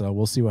here, so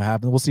we'll see what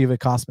happens. We'll see if it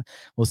costs.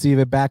 We'll see if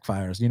it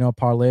backfires.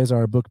 Parlays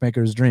are a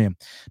bookmaker's dream,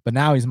 but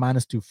now he's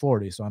minus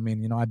 240. So I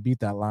mean, I beat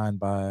that line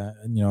by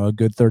a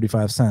good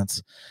 35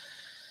 cents.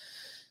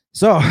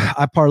 So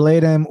I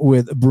parlayed him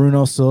with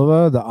Bruno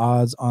Silva. The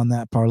odds on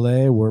that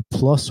parlay were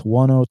plus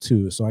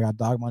 102. So I got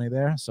dog money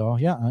there. So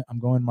yeah, I'm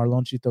going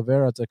Marlon Chito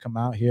Vera to come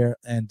out here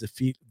and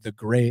defeat the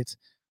great,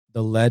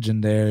 the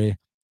legendary,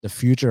 the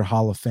future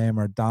Hall of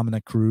Famer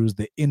Dominic Cruz,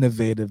 the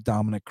innovative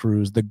Dominic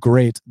Cruz, the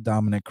great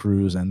Dominic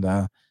Cruz. And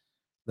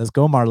let's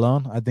go,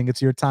 Marlon. I think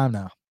it's your time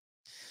now.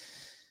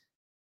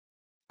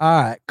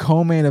 All right,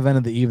 co-main event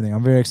of the evening.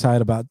 I'm very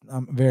excited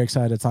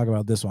to talk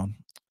about this one.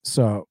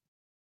 So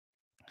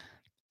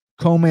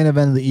co-main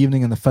event of the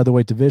evening in the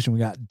featherweight division, we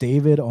got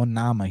David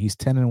Onama. He's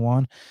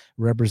 10-1,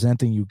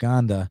 representing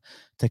Uganda,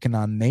 taking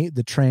on Nate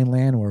the Train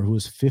Landwehr, who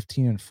is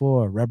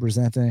 15-4,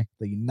 representing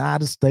the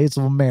United States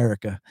of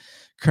America.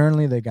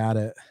 Currently, they got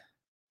it.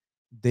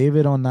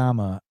 David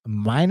Onama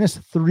minus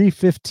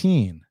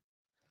 315.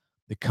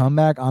 The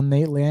comeback on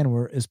Nate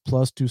Landwehr is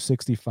plus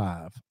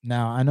 265.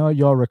 Now, I know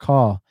y'all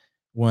recall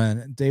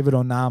when David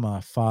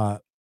Onama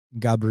fought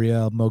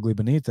Gabriel Mowgli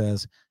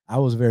Benitez, I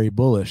was very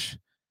bullish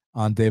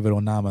on David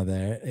Onama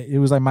there. It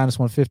was like minus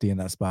 150 in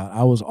that spot.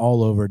 I was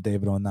all over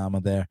David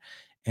Onama there.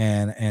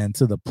 And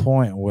to the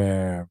point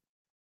where,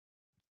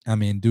 I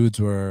mean, dudes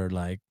were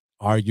like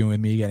arguing with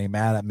me, getting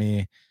mad at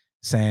me,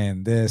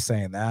 saying this,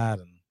 saying that.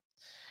 And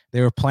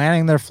they were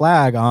planting their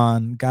flag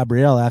on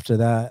Gabriel after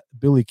that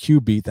Billy Q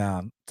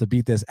beatdown to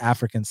beat this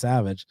African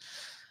savage.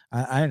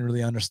 I didn't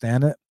really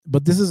understand it,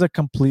 but this is a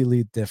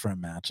completely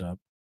different matchup.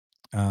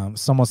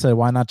 Someone said,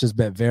 why not just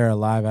bet Vera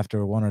live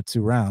after 1 or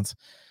 2 rounds?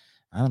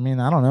 I mean,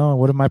 I don't know.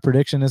 What if my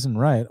prediction isn't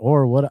right?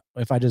 Or what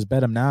if I just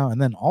bet him now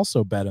and then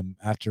also bet him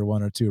after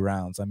 1 or 2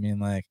 rounds? I mean,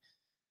 like,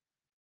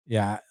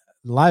 yeah,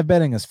 live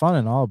betting is fun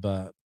and all,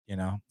 but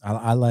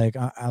I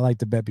like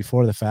to bet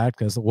before the fact,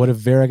 because what if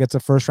Vera gets a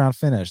first round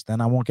finish? Then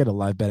I won't get a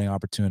live betting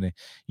opportunity.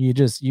 You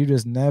just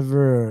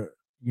never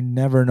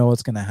know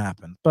what's gonna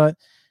happen. But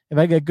if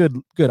I get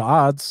good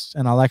odds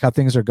and I like how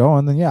things are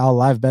going, then yeah, I'll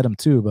live bet them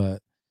too.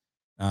 But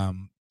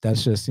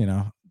that's just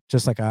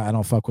just like I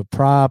don't fuck with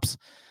props.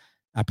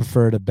 I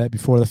prefer to bet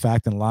before the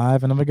fact and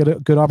live. And if I get a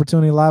good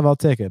opportunity live, I'll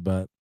take it.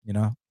 But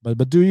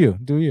but do you?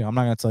 I'm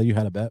not gonna tell you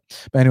how to bet.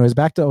 But anyways,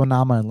 back to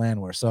Onama and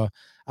Landwehr. So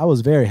I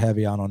was very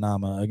heavy on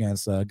Onama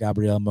against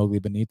Gabriel Mowgli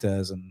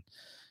Benitez, and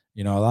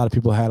a lot of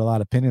people had a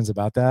lot of opinions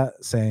about that,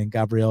 saying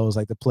Gabriel was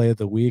like the play of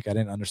the week. I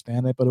didn't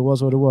understand it, but it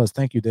was what it was.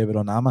 Thank you, David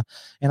Onama,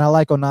 and I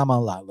like Onama a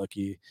lot. Look,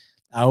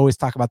 I always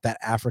talk about that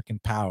African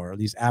power.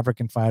 These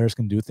African fighters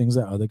can do things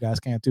that other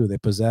guys can't do. They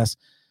possess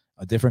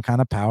a different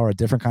kind of power, a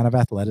different kind of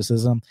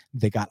athleticism.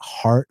 They got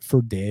heart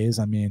for days.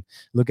 I mean,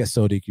 look at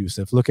Sodiq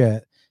Yusuff. Look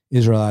at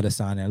Israel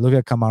Adesanya. Look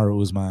at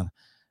Kamaru Usman.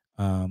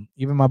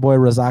 Even my boy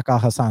Razak Al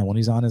Hassan, when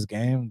he's on his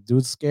game,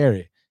 dude's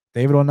scary.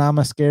 David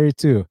Onama's scary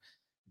too.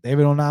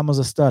 David Onama's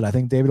a stud. I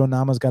think David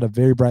Onama's got a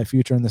very bright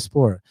future in the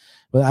sport.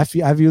 But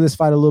I view this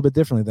fight a little bit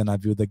differently than I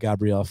viewed the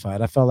Gabriel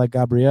fight. I felt like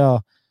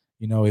Gabriel,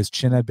 his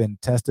chin had been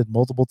tested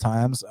multiple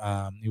times.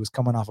 He was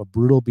coming off a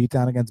brutal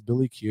beatdown against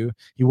Billy Q.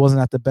 He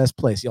wasn't at the best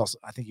place.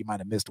 I think he might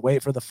have missed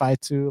weight for the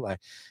fight too. Like,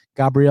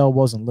 Gabriel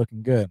wasn't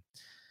looking good.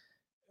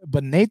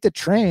 But Nate the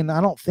Train,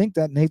 I don't think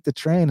that Nate the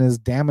Train is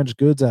damaged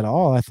goods at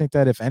all. I think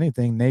that if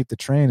anything, Nate the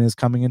Train is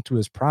coming into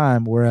his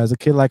prime, whereas a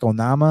kid like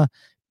Onama,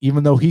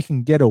 even though he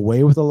can get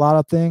away with a lot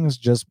of things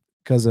just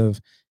because of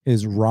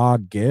his raw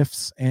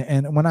gifts,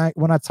 and when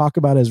I talk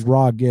about his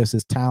raw gifts,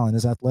 his talent,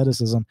 his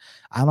athleticism,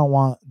 I don't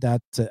want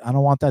that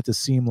to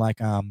seem like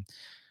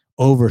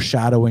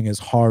overshadowing his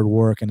hard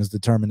work and his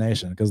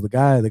determination, because the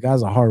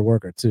guy's a hard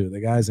worker too.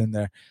 The guy's in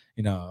there,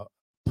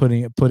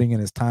 putting in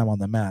his time on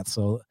the mat.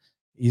 So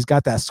he's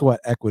got that sweat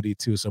equity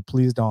too. So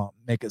please don't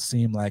make it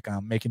seem like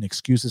I'm making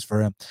excuses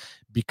for him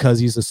because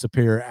he's a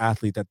superior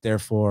athlete, that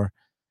therefore,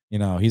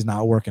 he's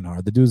not working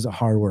hard. The dude's a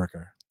hard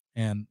worker.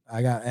 And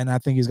I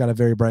think he's got a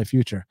very bright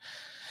future.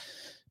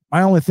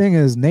 My only thing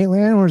is Nate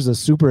Landwehr is a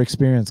super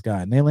experienced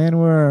guy. Nate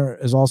Landwehr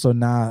is also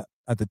not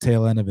at the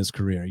tail end of his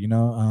career.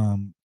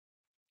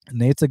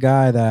 Nate's a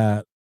guy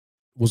that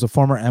was a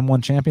former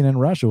M1 champion in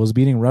Russia, was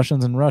beating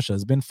Russians in Russia.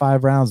 It's been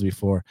 5 rounds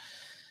before.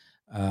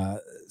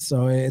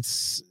 So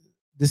this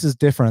is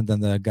different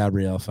than the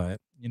Gabriel fight,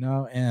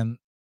 and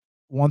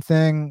one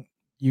thing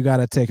you got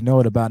to take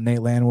note about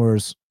Nate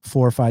Landwehr's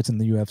 4 fights in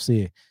the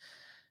UFC.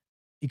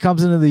 He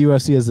comes into the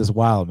UFC as this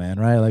wild man,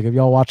 right? Like if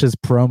y'all watch his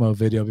promo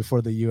video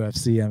before the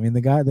UFC, I mean,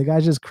 the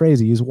guy's just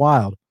crazy. He's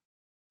wild.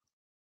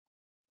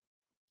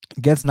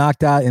 Gets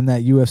knocked out in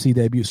that UFC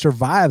debut,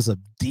 survives a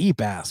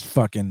deep ass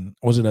fucking,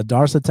 was it a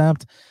Darce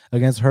attempt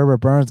against Herbert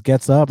Burns,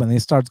 gets up and he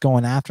starts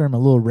going after him a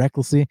little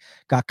recklessly,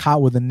 got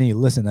caught with a knee.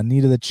 Listen, a knee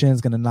to the chin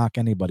is going to knock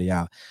anybody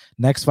out.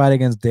 Next fight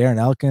against Darren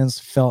Elkins,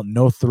 felt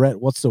no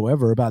threat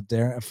whatsoever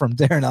from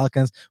Darren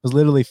Elkins, was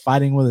literally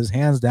fighting with his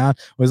hands down,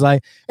 was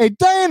like, hey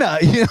Dana,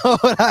 you know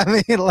what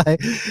I mean? Like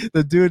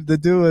the dude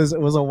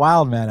was a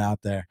wild man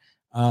out there.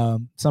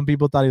 Some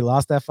people thought he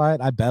lost that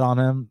fight. I bet on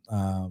him.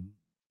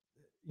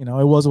 It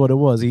was what it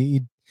was.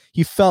 He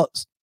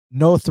felt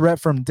no threat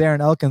from Darren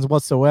Elkins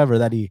whatsoever,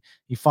 that he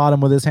fought him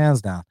with his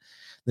hands down.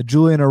 The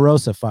Julian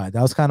Erosa fight,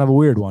 that was kind of a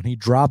weird one. He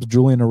drops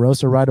Julian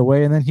Erosa right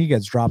away, and then he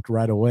gets dropped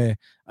right away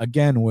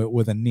again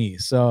with a knee.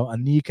 So a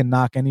knee can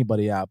knock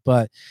anybody out.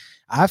 But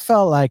I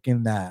felt like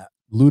in that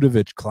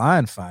Ludovic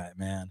Klein fight,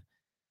 man,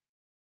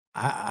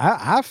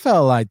 I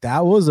felt like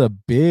that was a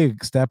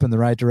big step in the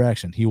right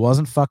direction. He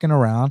wasn't fucking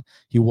around.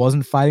 He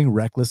wasn't fighting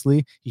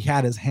recklessly. He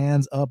had his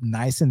hands up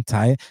nice and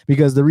tight,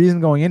 because the reason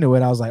going into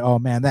it, I was like, oh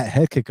man, that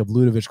head kick of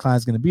Ludovic Klein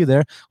is going to be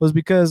there, was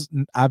because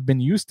I've been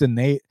used to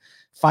Nate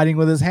fighting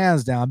with his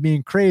hands down,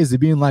 being crazy,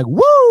 being like,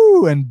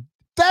 woo, and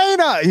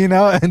Dana,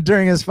 and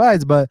during his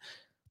fights. But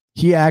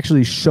he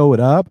actually showed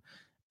up.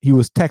 He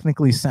was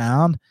technically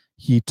sound.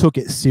 He took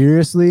it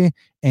seriously,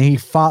 and he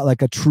fought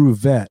like a true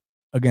vet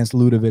against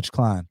Ludovic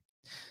Klein.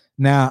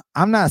 Now,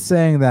 I'm not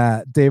saying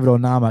that David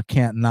Onama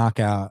can't knock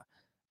out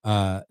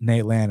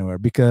Nate Landwehr,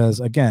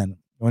 because, again,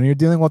 when you're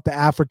dealing with the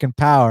African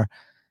power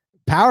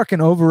can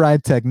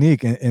override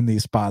technique in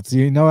these spots.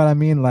 You know what I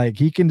mean? Like,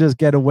 he can just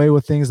get away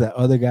with things that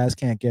other guys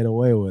can't get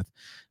away with.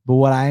 But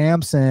what I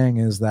am saying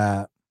is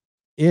that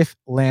if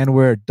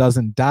Landwehr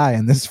doesn't die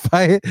in this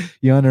fight,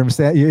 you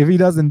understand? If he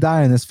doesn't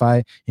die in this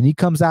fight and he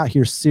comes out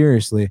here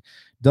seriously,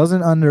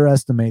 doesn't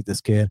underestimate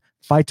this kid,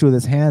 fights with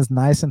his hands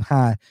nice and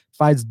high,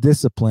 fights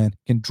discipline,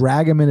 can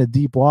drag him into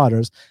deep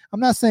waters. I'm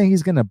not saying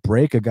he's going to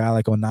break a guy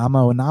like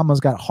Onama. Onama's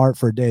got heart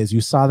for days.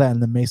 You saw that in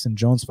the Mason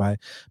Jones fight.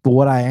 But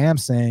what I am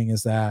saying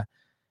is that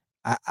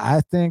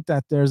I think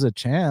that there's a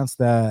chance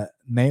that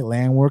Nate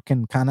Landwehr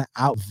can kind of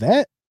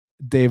outvet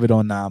David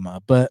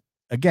Onama. But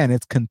again,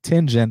 it's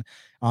contingent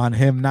on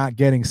him not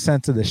getting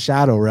sent to the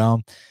shadow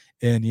realm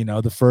in,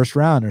 the first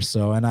round or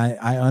so. And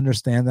I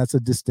understand that's a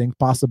distinct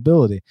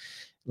possibility.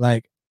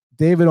 Like,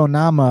 David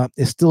Onama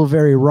is still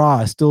very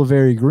raw, still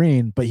very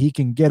green, but he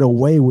can get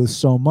away with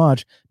so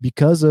much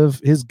because of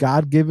his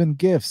God-given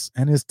gifts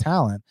and his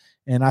talent.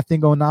 And I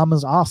think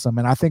Onama's awesome.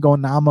 And I think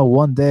Onama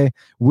one day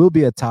will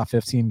be a top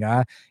 15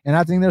 guy. And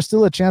I think there's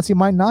still a chance he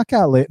might knock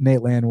out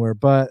Nate Landwehr.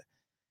 But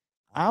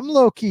I'm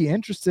low-key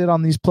interested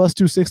on these plus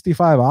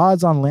 265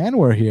 odds on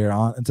Landwehr here,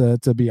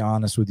 to be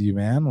honest with you,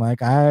 man.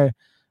 Like, I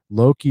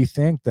low-key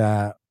think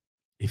that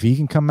if he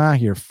can come out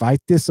here,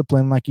 fight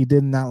discipline like he did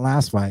in that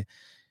last fight,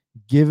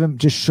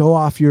 just show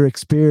off your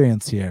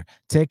experience here,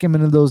 take him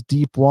into those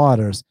deep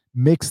waters,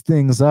 mix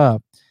things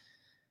up,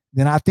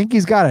 then I think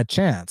he's got a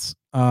chance.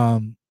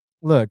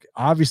 Look,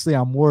 obviously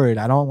I'm worried.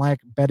 I don't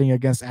like betting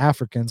against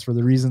Africans for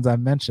the reasons I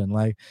mentioned.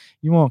 Like,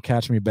 you won't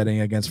catch me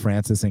betting against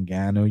Francis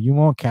Ngannou. You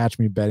won't catch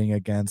me betting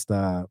against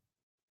Kamaru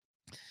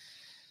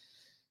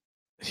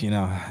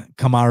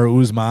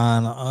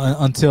Usman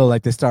until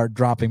like they start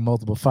dropping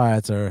multiple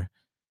fights, or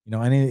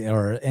any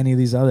of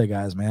these other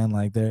guys, man.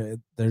 Like, they're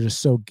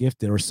just so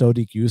gifted, or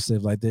Sodiq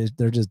Yusuff. Like,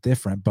 they're just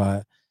different.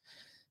 But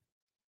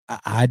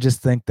I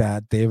just think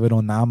that David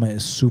Onama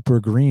is super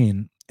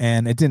green,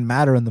 and it didn't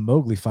matter in the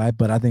Mowgli fight.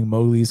 But I think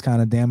Mowgli's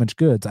kind of damaged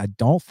goods. I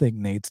don't think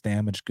Nate's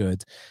damaged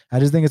goods. I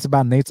just think it's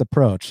about Nate's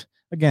approach.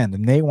 Again, if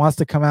Nate wants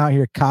to come out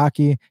here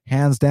cocky,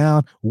 hands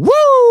down,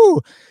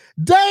 woo,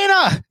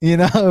 Dana,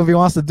 if he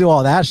wants to do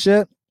all that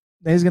shit,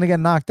 then he's gonna get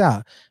knocked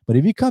out. But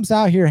if he comes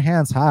out here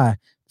hands high,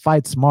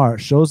 fights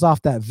smart, shows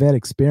off that vet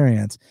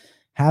experience,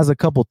 has a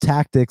couple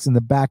tactics in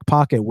the back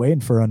pocket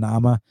waiting for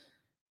Onama,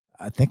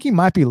 I think he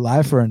might be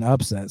live for an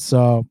upset.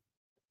 So,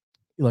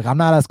 look, I'm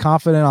not as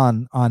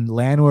confident on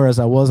Landwehr as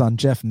I was on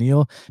Jeff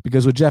Neal,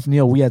 because with Jeff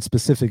Neal, we had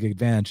specific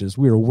advantages.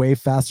 We were way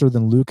faster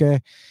than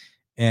Luque,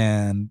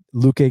 and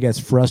Luque gets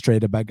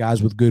frustrated by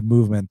guys with good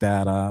movement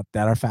that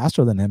are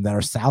faster than him, that are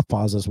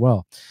southpaws as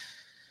well.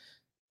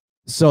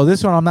 So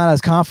this one, I'm not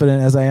as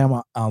confident as I am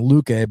on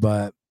Luque,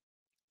 but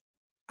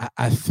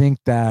I think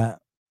that,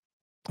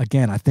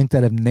 again, I think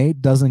that if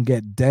Nate doesn't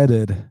get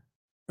deaded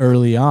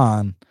early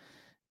on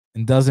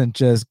and doesn't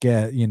just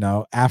get,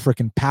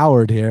 African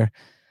powered here,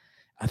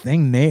 I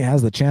think Nate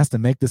has the chance to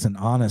make this an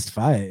honest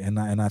fight. And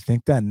I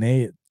think that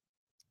Nate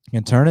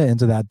can turn it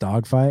into that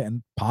dogfight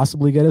and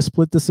possibly get a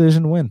split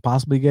decision win,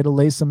 possibly get a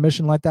late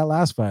submission like that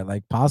last fight,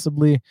 like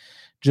possibly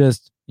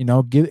just,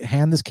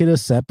 hand this kid a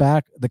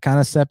setback, the kind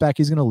of setback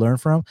he's going to learn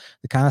from,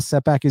 the kind of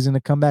setback he's going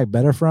to come back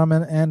better from,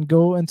 and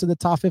go into the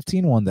top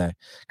 15 one day.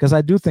 Because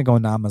I do think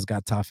Onama's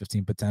got top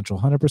 15 potential,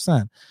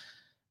 100%.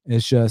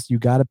 It's just, you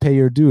got to pay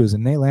your dues,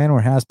 and Nate Landwehr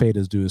has paid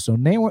his dues. So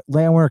Nate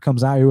Landwehr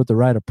comes out here with the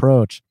right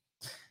approach,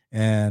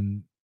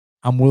 and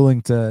I'm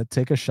willing to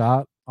take a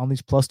shot on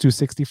these plus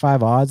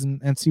 265 odds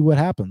and see what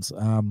happens.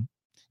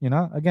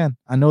 Again,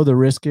 I know the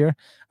risk here.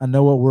 I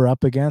know what we're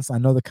up against. I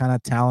know the kind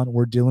of talent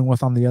we're dealing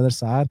with on the other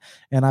side.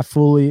 And I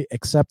fully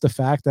accept the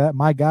fact that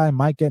my guy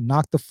might get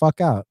knocked the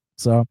fuck out.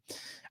 So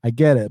I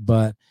get it.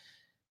 But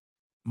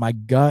my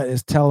gut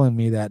is telling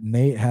me that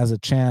Nate has a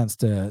chance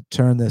to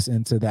turn this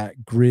into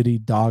that gritty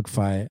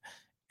dogfight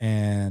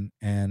and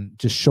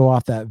just show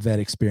off that vet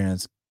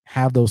experience,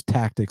 have those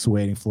tactics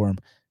waiting for him,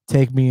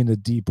 take me into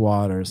deep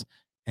waters,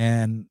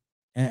 and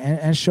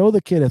show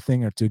the kid a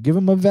thing or two, give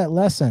him a vet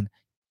lesson,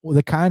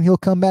 the kind he'll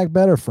come back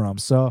better from.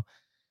 So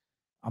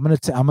I'm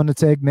gonna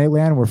take Nate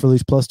Landwehr for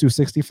these plus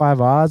 265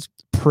 odds.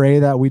 Pray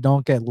that we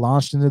don't get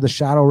launched into the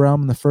shadow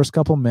realm in the first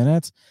couple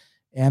minutes,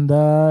 and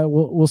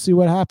we'll see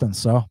what happens.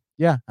 So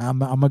yeah, I'm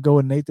gonna go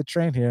with Nate the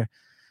Train here.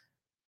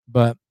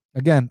 But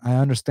again, I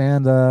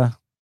understand the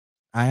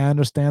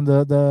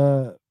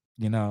the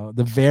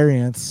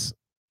variance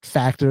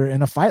factor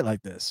in a fight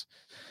like this.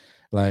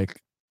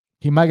 Like,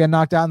 he might get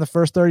knocked out in the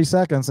first 30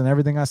 seconds and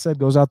everything I said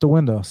goes out the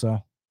window.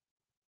 So,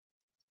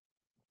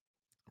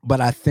 but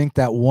I think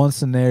that one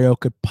scenario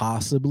could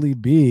possibly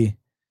be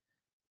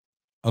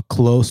a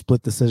close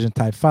split decision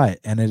type fight.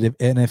 And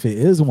if it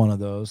is one of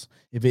those,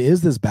 if it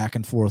is this back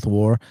and forth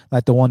war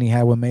like the one he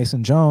had with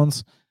Mason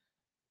Jones,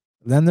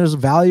 then there's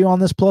value on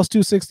this plus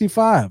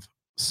 265.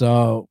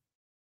 So,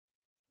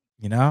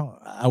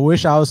 I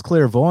wish I was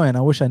clairvoyant.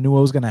 I wish I knew what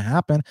was going to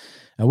happen.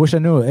 I wish I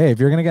knew, hey, if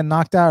you're going to get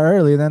knocked out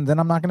early, then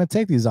I'm not going to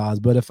take these odds.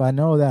 But if I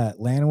know that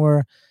Landwehr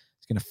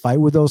is going to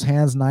fight with those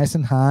hands nice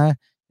and high,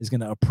 is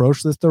going to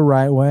approach this the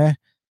right way,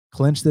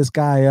 clinch this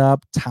guy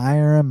up,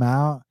 tire him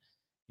out,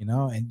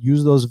 and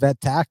use those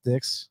vet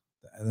tactics,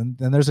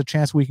 then there's a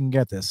chance we can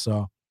get this.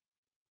 So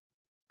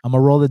I'm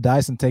going to roll the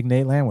dice and take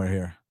Nate Landwehr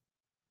here.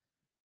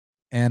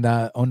 And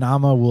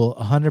Onama will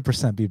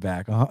 100% be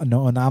back. No,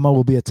 Onama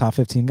will be a top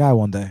 15 guy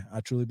one day. I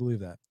truly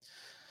believe that.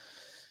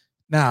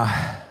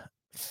 Now,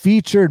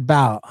 featured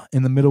bout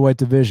in the middleweight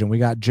division, we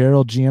got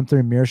Gerald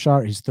GM3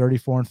 Meerschaert. He's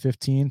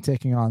 34-15,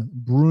 taking on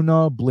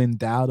Bruno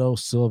Blindado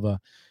Silva,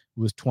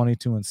 who is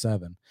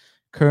 22-7.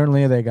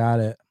 Currently, they got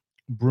it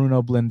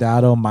Bruno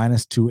Blindado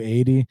minus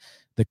 280.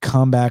 The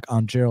comeback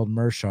on Gerald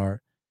Meerschaert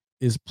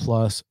is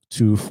plus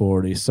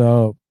 240.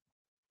 So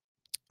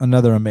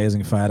another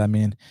amazing fight. I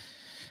mean,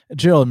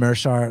 Gerald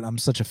Meerschaert, I'm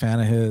such a fan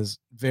of his.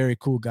 Very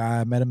cool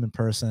guy. I met him in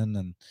person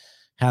and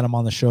had him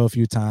on the show a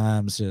few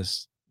times.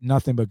 Just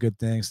nothing but good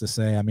things to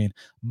say. I mean,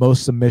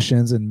 most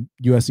submissions in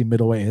UFC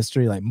middleweight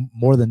history, like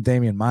more than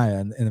Damian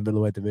Maia in the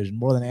middleweight division,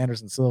 more than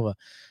Anderson Silva.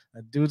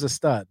 Dude's a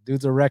stud.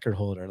 Dude's a record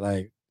holder.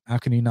 Like, how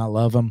can you not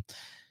love him?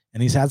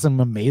 And he's had some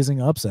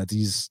amazing upsets.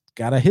 He's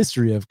got a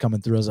history of coming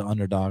through as an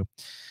underdog.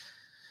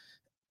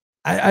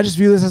 I just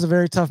view this as a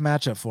very tough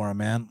matchup for him,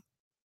 man.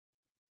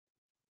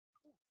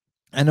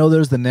 I know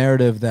there's the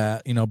narrative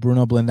that,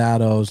 Bruno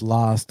Blindado's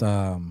lost,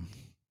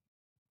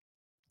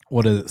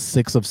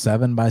 6 of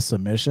 7 by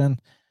submission.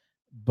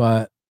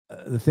 But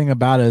the thing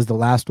about it is the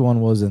last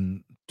one was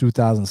in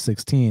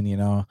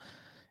 2016,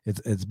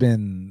 it's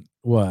been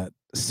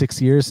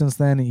 6 years since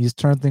then. He's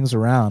turned things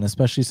around,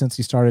 especially since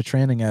he started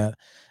training at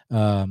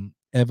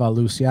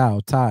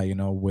Evolução Thai,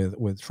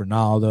 with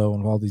Ronaldo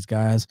and all these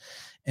guys.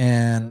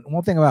 And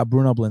one thing about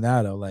Bruno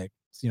Blindado, like,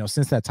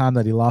 since that time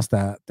that he lost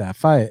that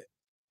fight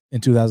in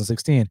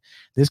 2016,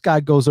 this guy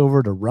goes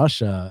over to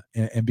Russia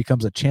and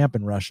becomes a champ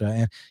in Russia.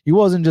 And he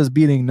wasn't just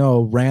beating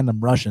no random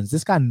Russians.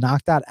 This guy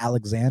knocked out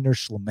Alexander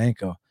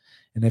Shlemenko.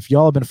 And if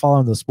y'all have been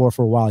following the sport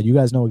for a while, you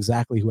guys know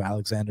exactly who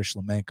Alexander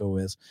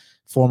Shlemenko is.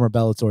 Former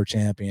Bellator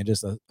champion,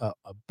 just a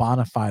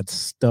bona fide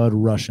stud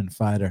Russian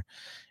fighter.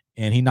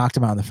 And he knocked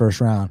him out in the first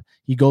round.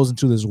 He goes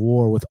into this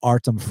war with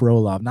Artem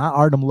Frolov, not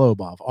Artem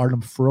Lobov.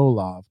 Artem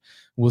Frolov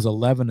was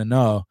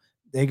 11-0.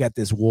 They got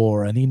this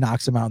war, and he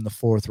knocks him out in the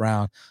 4th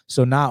round.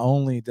 So not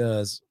only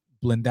does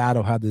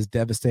Blindado had this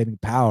devastating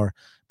power,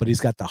 but he's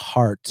got the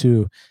heart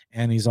too,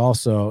 and he's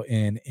also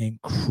in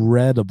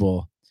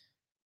incredible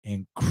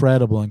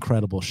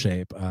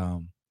shape.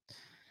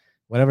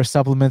 Whatever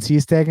supplements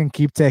he's taking,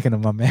 keep taking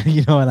them, my man.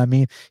 You know what I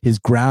mean? His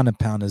ground and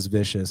pound is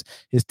vicious.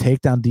 His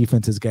takedown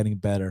defense is getting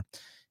better.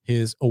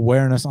 His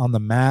awareness on the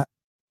mat,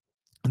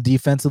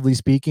 defensively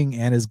speaking,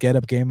 and his get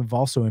up game have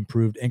also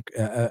improved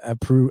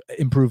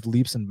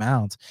leaps and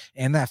bounds.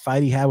 And that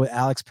fight he had with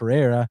Alex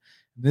Pereira,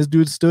 this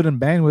dude stood and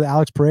banged with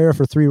Alex Pereira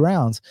for 3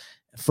 rounds.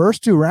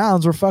 First 2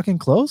 rounds were fucking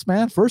close,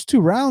 man. First 2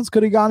 rounds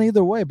could have gone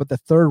either way, but the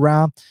third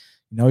round,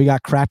 he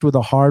got cracked with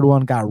a hard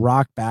one, got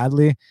rocked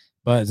badly,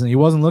 but he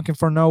wasn't looking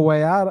for no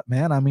way out,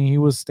 man. I mean, he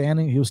was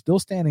still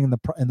standing in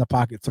the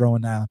pocket,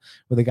 throwing down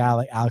with a guy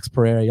like Alex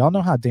Pereira. Y'all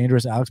know how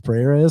dangerous Alex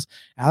Pereira is.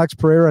 Alex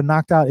Pereira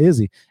knocked out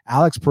Izzy.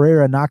 Alex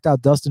Pereira knocked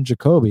out Dustin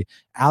Jacoby.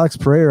 Alex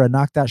Pereira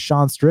knocked out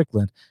Sean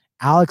Strickland.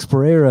 Alex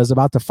Pereira is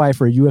about to fight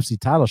for a UFC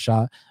title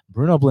shot.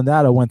 Bruno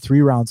Blindado went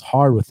 3 rounds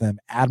hard with him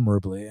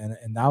admirably, and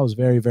that was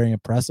very, very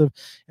impressive.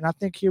 And I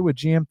think here with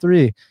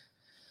GM3,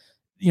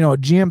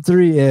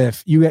 GM3,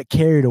 if you get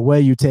carried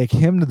away, you take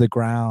him to the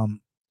ground,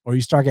 or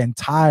you start getting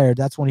tired,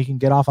 that's when he can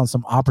get off on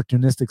some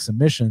opportunistic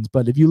submissions.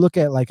 But if you look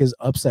at like his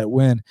upset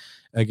win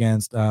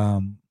against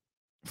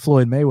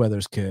Floyd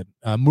Mayweather's kid,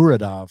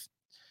 Muradov,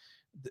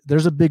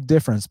 there's a big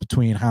difference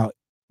between how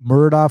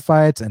Muradov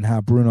fights and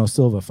how Bruno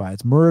Silva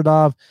fights.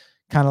 Muradov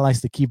kind of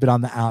likes to keep it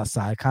on the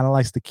outside, kind of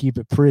likes to keep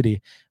it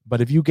pretty. But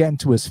if you get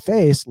into his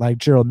face like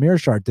Gerald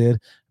Meerschaert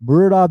did,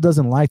 Muradov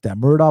doesn't like that.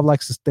 Muradov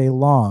likes to stay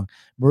long.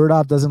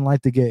 Muradov doesn't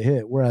like to get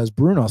hit. Whereas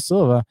Bruno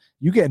Silva,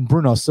 you get in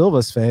Bruno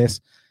Silva's face,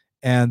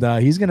 and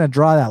he's gonna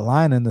draw that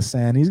line in the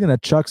sand. He's gonna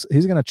chuck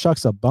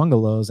some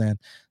bungalows, and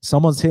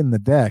someone's hitting the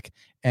deck.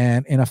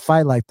 And in a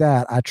fight like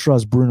that, I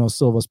trust Bruno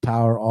Silva's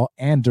power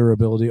and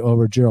durability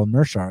over Gerald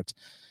Meerschaert's.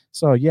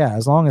 So yeah,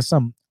 as long as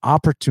some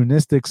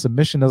opportunistic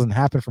submission doesn't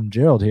happen from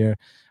Gerald here,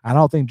 I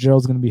don't think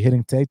Gerald's going to be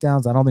hitting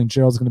takedowns. I don't think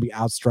Gerald's going to be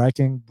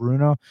outstriking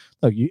Bruno.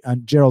 Look,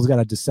 Gerald's got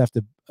a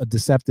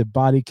deceptive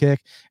body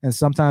kick, and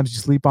sometimes you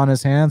sleep on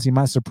his hands. He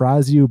might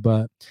surprise you,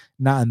 but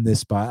not in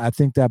this spot. I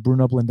think that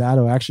Bruno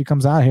Blindado actually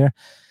comes out here,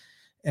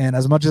 and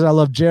as much as I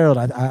love Gerald,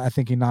 I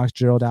think he knocks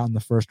Gerald out in the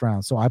first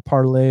round. So I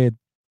parlayed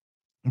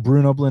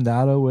Bruno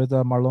Blindado with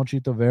Marlon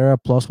Chito Vera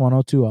plus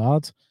 102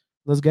 odds.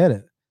 Let's get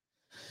it.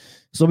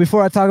 So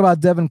before I talk about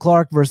Devin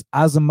Clark versus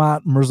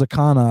Azamat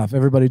Murzakanov,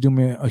 everybody do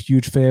me a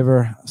huge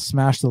favor.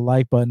 Smash the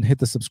like button, hit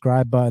the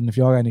subscribe button. If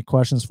y'all got any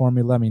questions for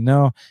me, let me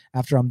know.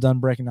 After I'm done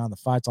breaking down the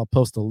fights, I'll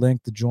post a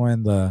link to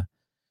join the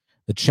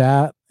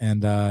chat,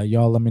 and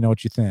y'all let me know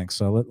what you think.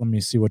 So let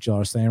me see what y'all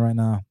are saying right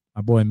now.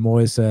 My boy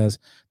Moy says,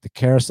 the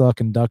carousel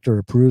conductor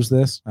approves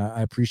this.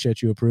 I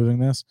appreciate you approving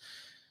this.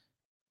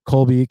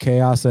 Colby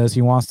Chaos says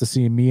he wants to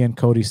see me and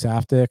Cody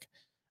Saftik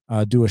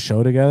do a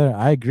show together.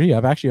 I agree.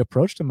 I've actually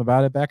approached him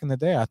about it back in the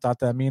day. I thought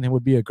that me and him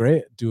would be a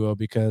great duo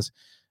because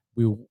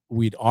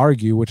we'd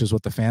argue, which is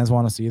what the fans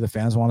want to see. The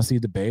fans want to see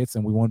debates,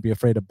 and we won't be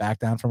afraid to back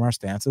down from our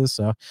stances.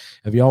 So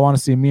if y'all want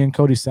to see me and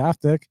Cody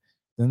Saftik,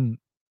 then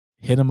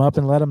hit him up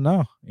and let him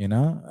know.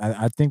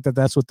 I think that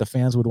that's what the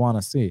fans would want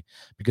to see,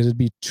 because it'd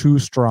be two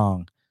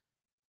strong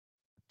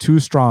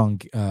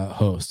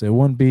hosts. It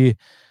wouldn't be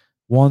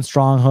one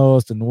strong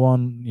host and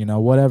one,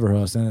 whatever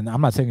host. And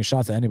I'm not taking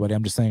shots at anybody.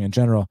 I'm just saying in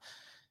general,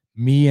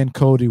 me and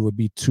Cody would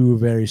be two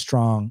very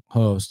strong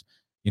hosts,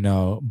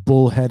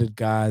 bullheaded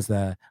guys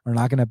that are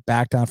not going to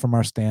back down from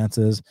our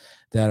stances,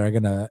 that are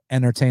going to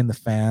entertain the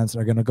fans,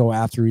 are going to go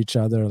after each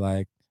other.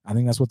 Like, I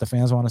think that's what the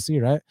fans want to see,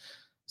 right?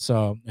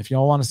 So if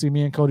y'all want to see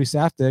me and Cody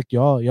Saftik,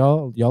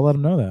 y'all let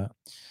him know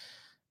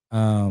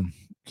that.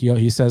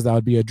 He says that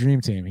would be a dream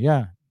team.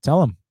 Yeah,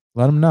 tell him,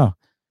 let him know.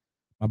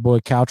 My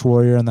boy Couch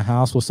Warrior in the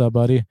house. What's up,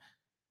 buddy?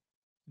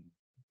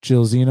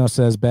 Jill Zeno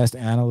says best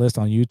analyst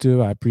on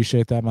YouTube. I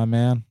appreciate that, my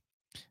man.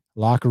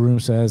 Locker Room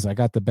says I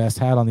got the best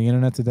hat on the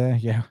internet today.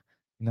 Yeah,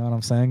 you know what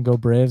I'm saying? Go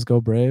Braves, go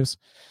Braves.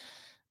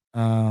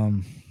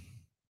 All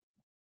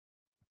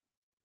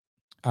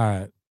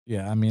right.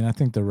 Yeah, I mean, I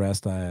think the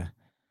rest I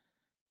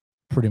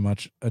pretty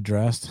much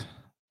addressed.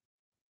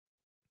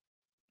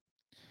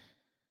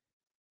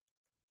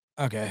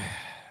 Okay.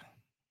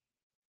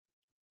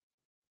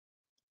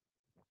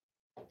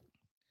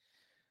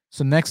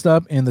 So next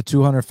up in the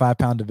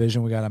 205-pound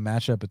division, we got a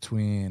matchup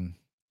between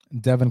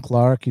Devin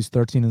Clark, he's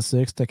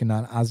 13-6, taking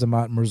on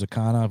Azamat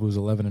Murzakanov, who's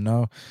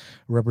 11-0,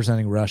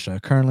 representing Russia.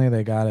 Currently,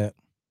 they got it.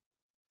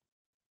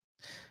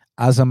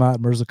 Azamat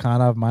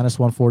Murzakanov minus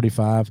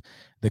 145.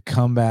 The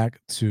comeback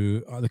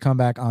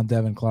on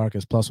Devin Clark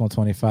is plus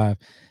 125.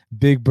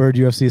 Big Bird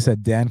UFC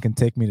said Dan can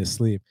take me to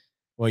sleep.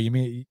 Well, you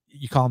mean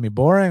you calling me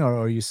boring, or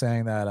are you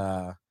saying that?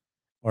 Or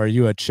are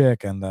you a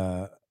chick? And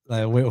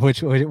like, what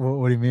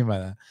do you mean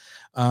by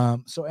that?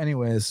 So,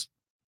 anyways,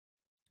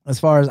 as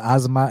far as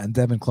Azamat and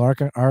Devin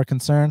Clark are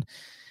concerned,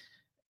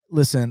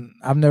 listen,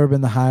 I've never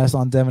been the highest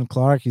on Devin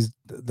Clark. He's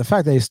the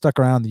fact that he stuck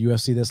around the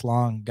UFC this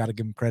long, got to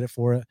give him credit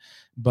for it.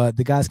 But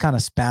the guy's kind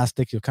of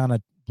spastic. He'll kind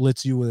of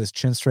blitz you with his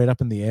chin straight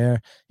up in the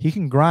air. He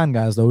can grind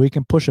guys, though. He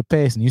can push a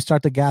pace, and you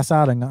start to gas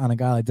out on a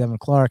guy like Devin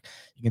Clark,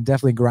 you can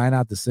definitely grind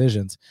out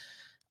decisions.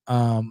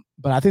 But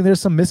I think there's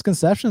some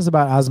misconceptions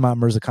about Azamat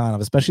Murzakanov,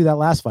 especially that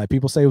last fight.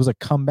 People say it was a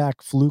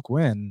comeback fluke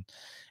win,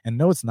 and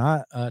no, it's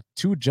not.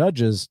 Two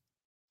judges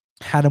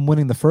had him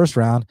winning the first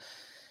round,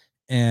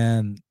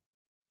 and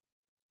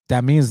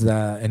that means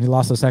that, and he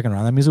lost the second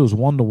round. That means it was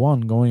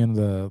 1-1 going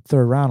into the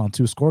third round on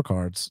two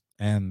scorecards,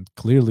 and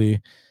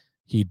clearly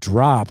he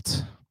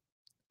dropped.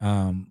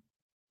 And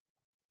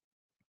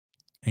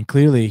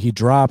clearly he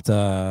dropped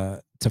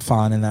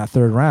Tafon in that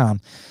third round.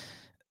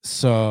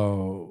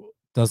 So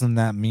doesn't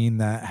that mean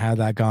that had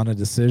that gone a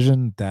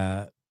decision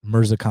that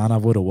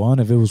Murzakanov would have won?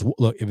 If it's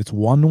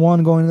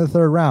 1-1 going into the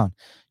third round,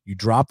 you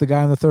drop the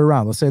guy in the third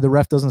round. Let's say the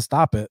ref doesn't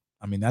stop it.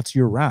 I mean, that's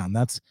your round.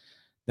 That's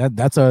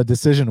a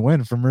decision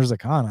win for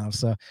Murzakanov.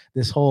 So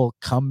this whole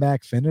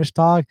comeback finish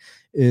talk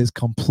is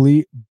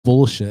complete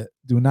bullshit.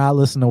 Do not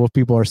listen to what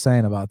people are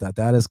saying about that.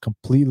 That is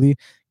completely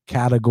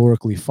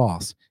categorically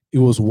false. It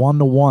was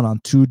 1-1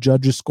 on two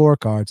judges'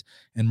 scorecards,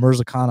 and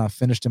Murzakanov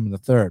finished him in the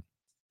third.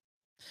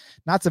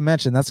 Not to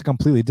mention, that's a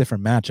completely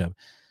different matchup.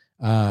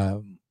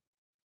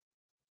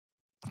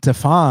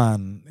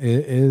 Tafon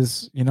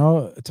is,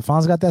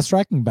 Tafon's got that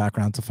striking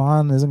background.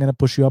 Tafon isn't going to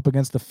push you up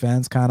against the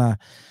fence, kind of,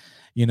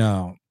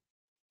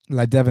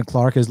 like Devin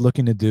Clark is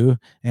looking to do.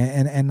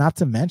 And not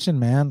to mention,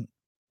 man,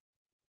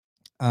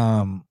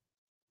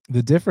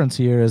 the difference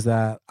here is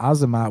that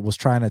Azamat was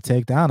trying to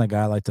take down a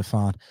guy like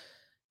Tafon.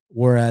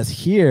 Whereas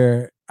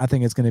here, I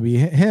think it's going to be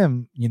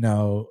him,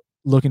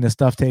 looking to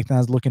stuff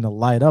takedowns, looking to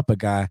light up a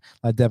guy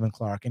like Devin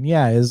Clark. And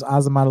yeah, is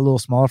Azamat a little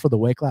smaller for the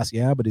weight class?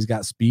 Yeah, but he's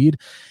got speed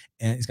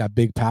and he's got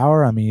big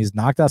power. I mean, he's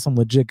knocked out some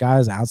legit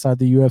guys outside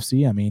the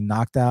UFC. I mean,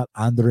 knocked out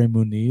Andre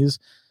Muniz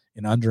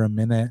in under a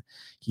minute.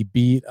 He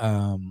beat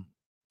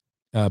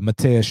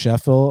Mateus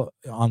Sheffield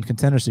on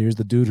Contender Series,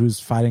 the dude who's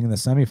fighting in the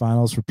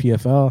semifinals for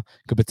PFL,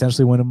 could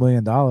potentially win $1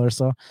 million.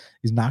 So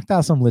he's knocked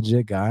out some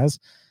legit guys.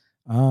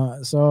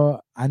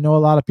 So I know a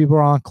lot of people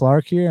are on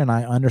Clark here, and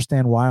I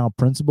understand why on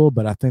principle,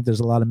 but I think there's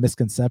a lot of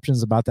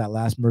misconceptions about that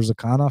last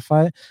Murzakanov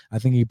fight. I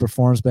think he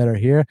performs better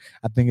here.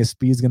 I think his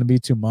speed's going to be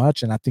too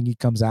much, and I think he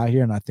comes out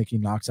here, and I think he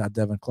knocks out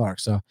Devin Clark.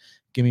 So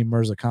give me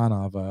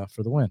Murzakanov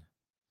for the win.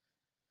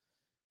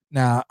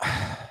 Now,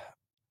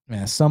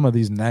 man, some of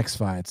these next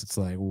fights, it's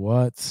like,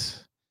 what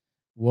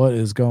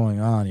is going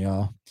on,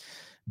 y'all?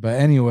 But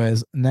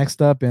anyways,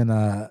 next up in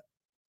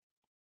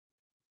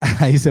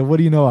he said, what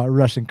do you know about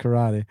Russian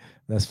karate?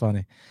 That's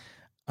funny.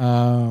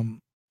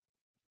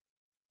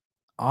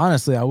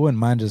 Honestly, I wouldn't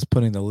mind just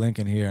putting the link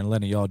in here and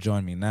letting y'all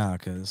join me now,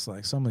 because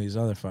like some of these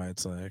other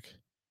fights, like,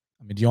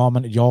 I mean, do y'all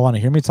want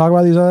to hear me talk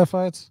about these other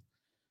fights?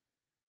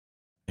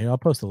 Here, I'll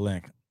post the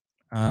link.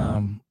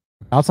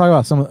 I'll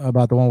talk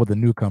about the one with the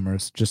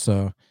newcomers, just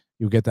so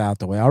you'll get that out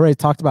the way. I already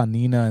talked about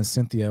Nina and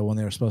Cynthia when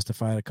they were supposed to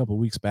fight a couple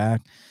weeks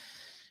back.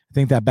 I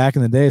think that back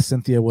in the day,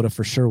 Cynthia would have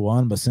for sure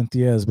won, but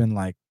Cynthia has been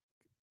like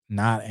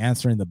not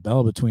answering the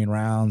bell between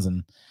rounds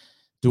and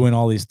doing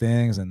all these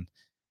things, and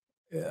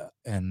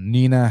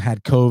Nina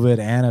had COVID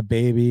and a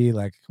baby.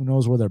 Like, who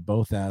knows where they're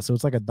both at? So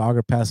it's like a dog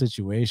or pass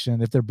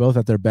situation. If they're both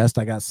at their best,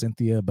 I got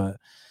Cynthia, but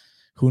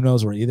who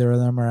knows where either of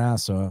them are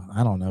at? So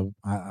I don't know.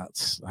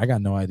 I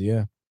got no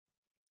idea.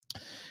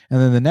 And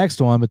then the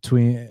next one in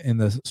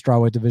the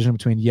strawweight division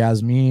between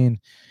Yasmin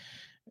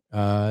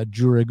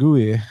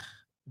Juragui,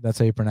 that's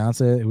how you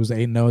pronounce it. It was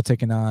 8-0,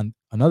 taking on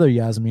another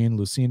Yasmin.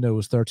 Lucinda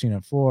was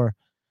 13-4.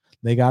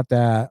 They got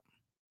that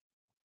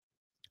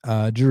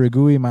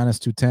Juragui minus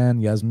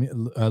 210,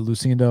 Yasmin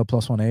Lucinda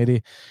plus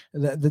 180.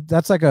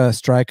 That's like a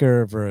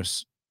striker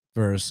versus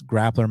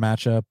grappler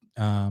matchup.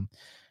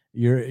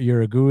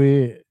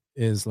 Juragui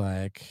is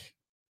like,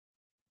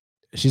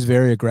 she's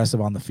very aggressive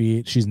on the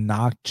feet. She's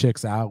knocked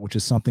chicks out, which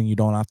is something you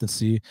don't often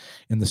see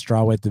in the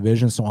strawweight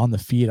division. So on the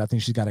feet, I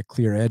think she's got a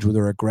clear edge with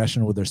her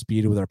aggression, with her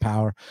speed, with her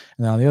power.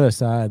 And then on the other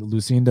side,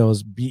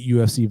 Lucinda's beat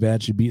UFC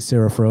vet. She beat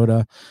Sarah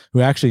Froda,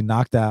 who actually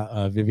knocked out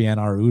Viviane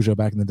Araujo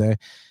back in the day.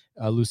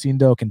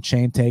 Lucindo can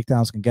chain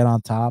takedowns, can get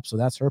on top. So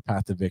that's her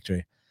path to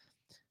victory.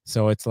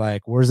 So it's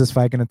like, where's this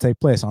fight going to take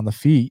place? On the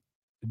feet,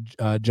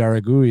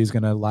 Juragui is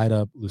going to light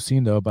up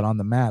Lucindo, but on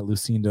the mat,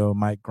 Lucindo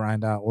might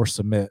grind out or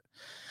submit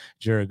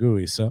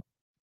Juragui. So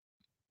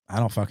I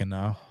don't fucking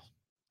know.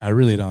 I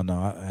really don't know.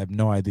 I have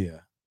no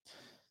idea.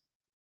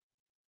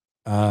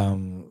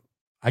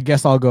 I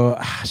guess I'll go.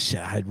 Shit,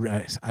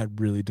 I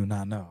really do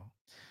not know.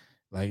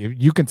 Like, if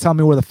you can tell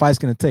me where the fight's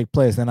going to take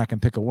place, then I can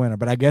pick a winner.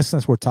 But I guess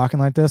since we're talking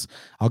like this,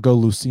 I'll go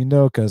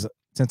Lucindo, because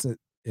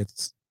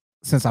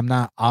since I'm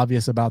not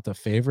obvious about the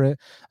favorite,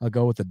 I'll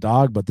go with the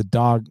dog. But the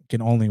dog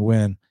can only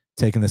win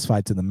taking this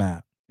fight to the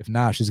mat. If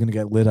not, she's going to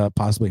get lit up,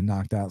 possibly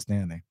knocked out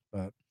standing.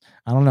 But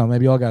I don't know.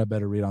 Maybe y'all got a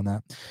better read on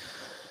that.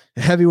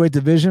 Heavyweight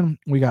division,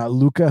 we got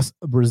Lukas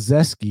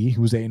Brzeski,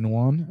 who's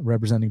 8-1,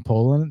 representing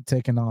Poland,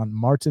 taking on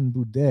Martin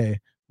Buday,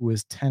 who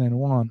is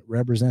 10-1,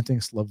 representing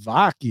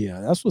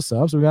Slovakia. That's what's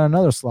up. So we got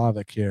another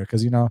Slavic here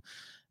because,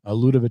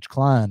 Ludovic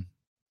Klein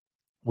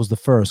was the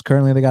first.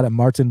 Currently, they got it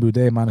Martin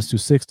Boudet minus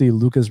 260,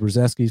 Lucas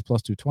Brzeski's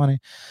plus 220.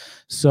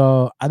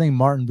 So I think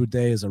Martin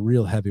Boudet is a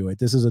real heavyweight.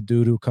 This is a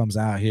dude who comes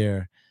out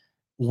here,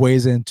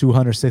 weighs in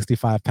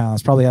 265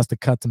 pounds, probably has to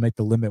cut to make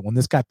the limit. When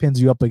this guy pins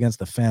you up against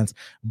the fence,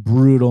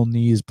 brutal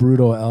knees,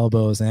 brutal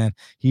elbows, and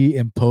he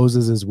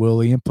imposes his will,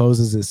 he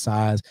imposes his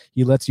size.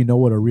 He lets you know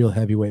what a real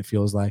heavyweight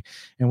feels like.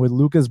 And with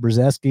Lucas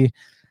Brzeski,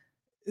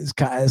 it's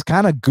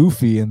kind of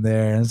goofy in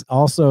there. And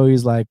also,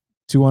 he's like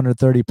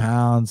 230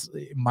 pounds,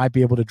 might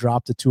be able to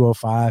drop to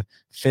 205,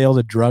 failed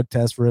a drug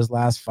test for his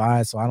last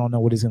fight. So I don't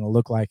know what he's going to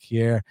look like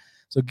here.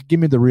 So give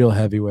me the real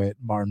heavyweight,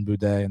 Martin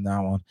Boudet, in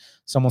that one.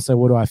 Someone said,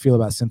 what do I feel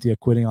about Cynthia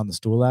quitting on the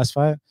stool last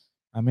fight?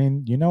 I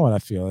mean, you know what I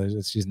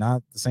feel. She's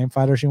not the same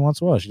fighter she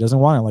once was. She doesn't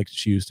want it like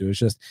she used to. It's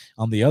just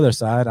on the other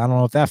side, I don't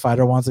know if that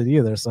fighter wants it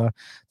either. So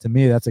to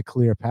me, that's a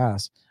clear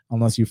pass,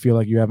 unless you feel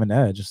like you have an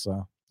edge.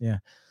 So, yeah.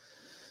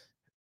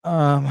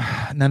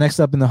 Now next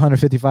up in the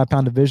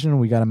 155-pound division,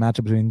 we got a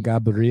matchup between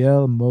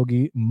Gabriel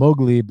Mowgli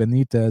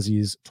Benitez.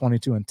 He's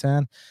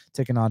 22-10,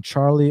 taking on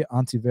Charlie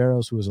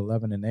Ontiveros, who is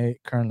 11-8.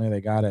 Currently,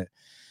 they got it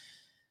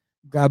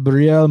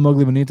Gabriel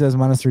Mowgli Benitez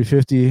minus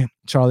 350,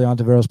 Charlie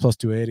Ontiveros plus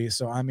 280.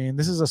 So I mean,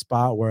 this is a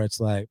spot where it's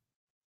like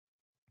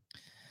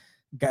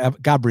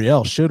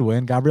Gabriel should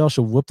win. Gabriel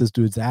should whoop this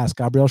dude's ass.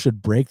 Gabriel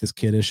should break this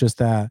kid. It's just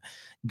that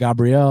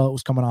Gabriel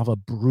was coming off a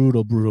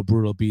brutal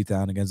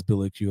beatdown against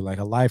Billy Q, like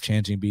a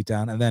life-changing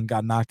beatdown, and then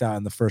got knocked out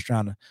in the first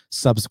round of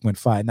subsequent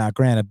fight. Now,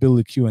 granted,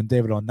 Billy Q and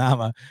David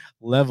Onama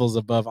levels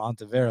above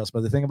Ontiveros,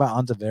 but the thing about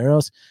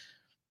Ontiveros,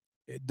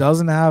 it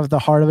doesn't have the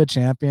heart of a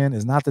champion,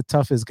 is not the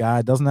toughest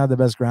guy, doesn't have the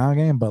best ground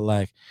game, but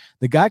like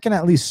the guy can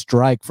at least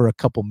strike for a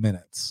couple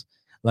minutes.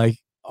 Like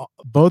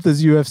both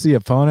his UFC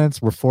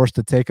opponents were forced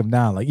to take him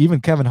down. Like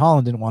even Kevin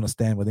Holland didn't want to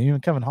stand with him.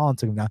 Even Kevin Holland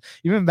took him down.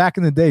 Even back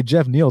in the day,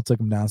 Jeff Neal took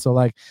him down. So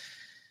like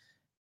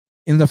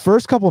in the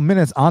first couple of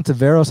minutes,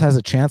 Ontiveros has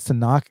a chance to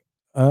knock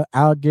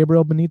out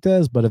Gabriel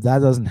Benitez, but if that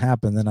doesn't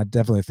happen, then I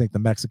definitely think the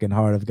Mexican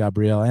heart of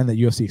Gabriel and the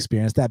UFC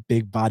experience, that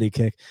big body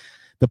kick,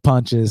 the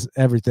punches,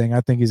 everything,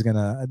 I think he's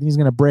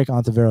gonna break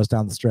Ontiveros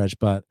down the stretch.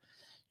 But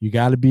you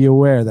got to be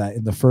aware that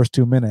in the first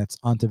 2 minutes,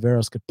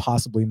 Ontiveros could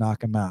possibly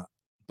knock him out.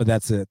 But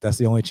that's it. That's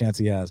the only chance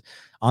he has.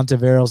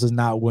 Ontiveros is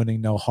not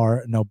winning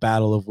no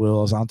battle of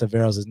wills.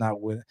 Ontiveros is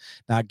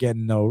not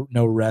getting no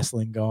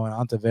wrestling going.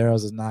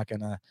 Ontiveros is not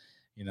gonna,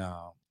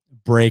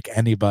 break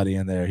anybody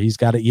in there. He's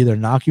got to either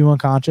knock you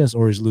unconscious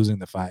or he's losing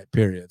the fight,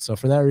 period. So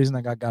for that reason,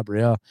 I got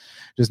Gabriel,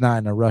 just not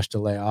in a rush to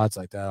lay odds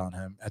like that on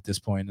him at this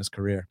point in his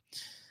career.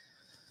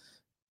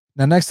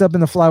 Now, next up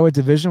in the flyweight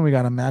division, we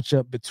got a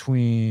matchup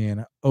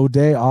between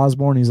O'Day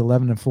Osborne, he's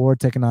 11-4,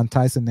 taking on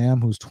Tyson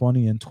Nam, who's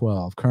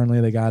 20-12. Currently,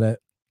 they got it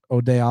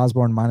O'Day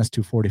Osborne minus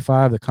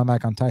 245. The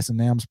comeback on Tyson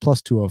Nam's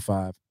plus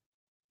 205.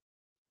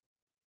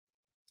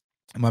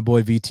 My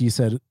boy VT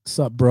said,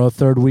 "Sup, bro?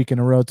 Third week in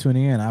a row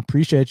tuning in. I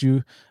appreciate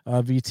you,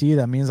 VT.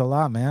 That means a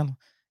lot, man.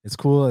 It's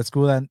cool. It's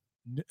cool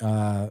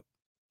that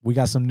we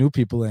got some new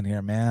people in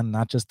here, man.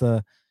 Not just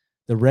the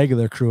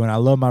regular crew. And I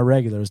love my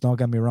regulars. Don't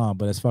get me wrong,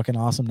 but it's fucking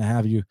awesome to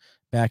have you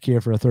back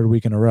here for a third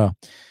week in a row.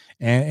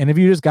 And if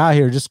you just got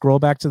here, just scroll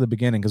back to the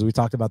beginning because we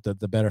talked about the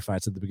better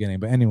fights at the beginning.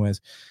 But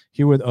anyways,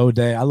 here with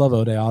O'Day, I love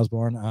O'Day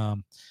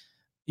Osborne.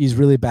 He's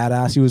really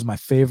badass. He was my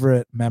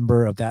favorite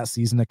member of that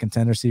season of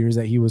Contender Series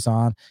that he was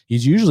on.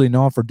 He's usually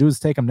known for dudes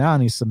take him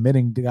down. He's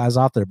submitting guys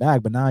off their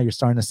back, but now you're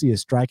starting to see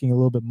his striking a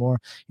little bit more.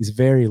 He's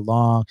very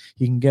long.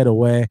 He can get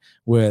away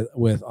with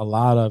a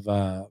lot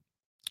of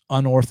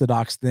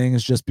unorthodox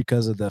things just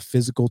because of the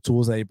physical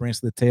tools that he brings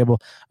to the table.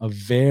 A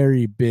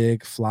very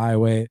big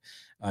flyweight.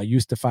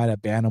 Used to fight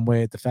at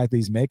bantamweight. The fact that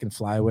he's making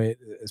flyweight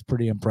is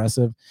pretty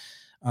impressive.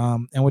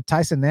 And with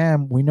Tyson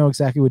Nam, we know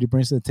exactly what he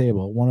brings to the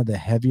table. One of the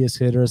heaviest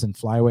hitters in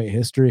flyweight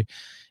history.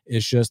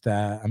 It's just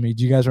that, I mean,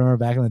 do you guys remember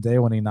back in the day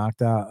when he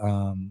knocked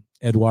out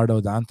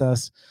Eduardo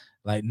Dantas?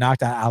 Like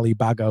knocked out Ali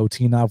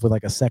Bagautinov with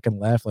like a second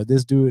left. Like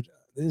this dude,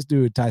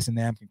 Tyson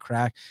Nam can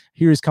crack.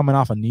 Here he's coming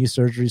off a knee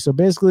surgery. So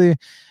basically,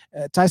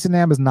 Tyson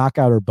Nam is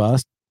knockout or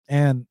bust.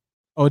 And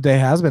O'Day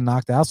has been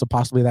knocked out, so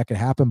possibly that could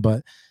happen.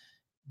 But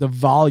the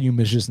volume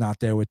is just not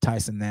there with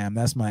Tyson Nam.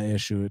 That's my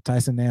issue.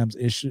 Tyson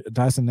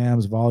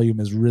Nam's volume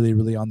is really,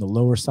 really on the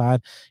lower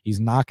side. He's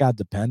knockout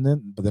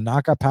dependent, but the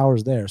knockout power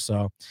is there.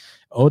 So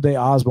O'Day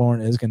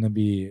Osborne is going to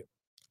be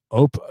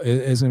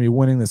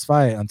winning this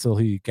fight until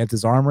he gets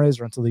his arm raised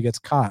or until he gets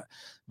caught.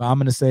 But I'm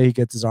going to say he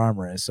gets his arm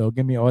raised. So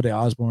give me O'Day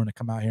Osborne to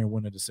come out here and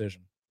win a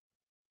decision.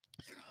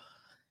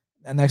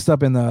 And next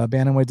up in the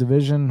bantamweight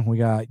division, we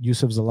got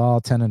Yusuf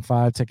Zalal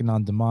 10-5 taking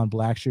on Damon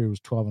Blackshear, who's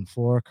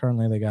 12-4.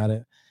 Currently, they got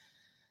it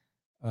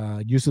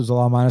Yusuf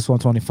Zalal minus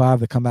 125.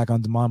 The comeback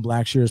on Damon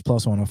Blackshear is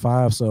plus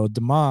 105. So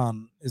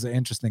Damon is an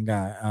interesting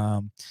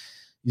guy.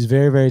 He's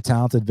very, very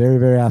talented, very,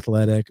 very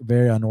athletic,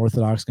 very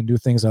unorthodox, can do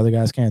things other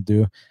guys can't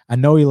do. I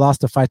know he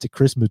lost a fight to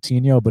Chris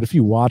Moutinho, but if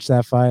you watch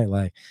that fight,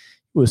 like,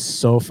 he was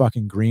so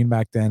fucking green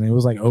back then. It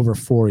was like over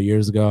 4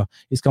 years ago.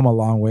 He's come a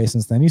long way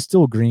since then. He's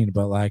still green,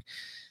 but like,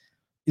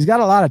 he's got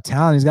a lot of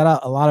talent. He's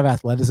got a lot of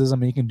athleticism,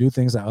 and he can do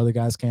things that other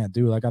guys can't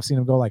do. Like I've seen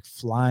him go like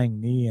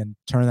flying knee and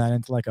turn that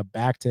into like a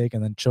back take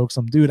and then choke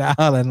some dude out.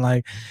 And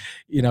like,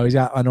 he's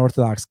got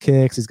unorthodox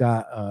kicks. He's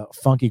got a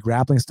funky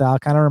grappling style.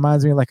 Kind of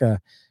reminds me of like a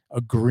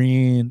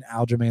green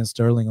Aljamain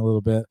Sterling a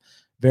little bit.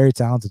 Very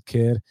talented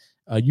kid.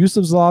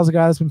 Yusuf Zalal is a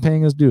guy that's been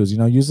paying his dues.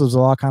 Yusuf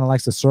Zalal kind of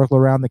likes to circle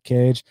around the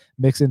cage,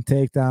 mix in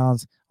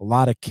takedowns, a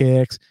lot of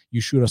kicks. You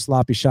shoot a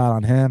sloppy shot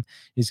on him.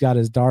 He's got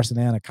his Darson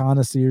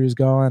Anaconda series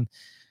going.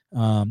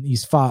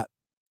 He's fought.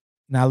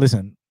 Now,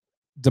 listen,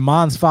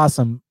 Damon's fought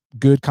some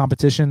good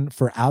competition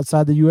for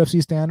outside the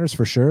UFC standards,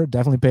 for sure.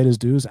 Definitely paid his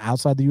dues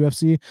outside the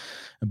UFC.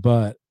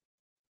 But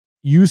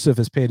Yusuf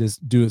has paid his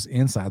dues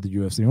inside the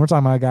UFC. And we're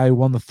talking about a guy who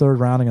won the third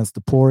round against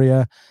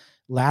Topuria.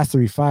 Last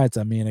 3 fights,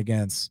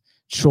 against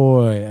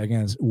Choi,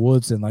 against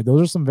Woodson, like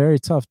those are some very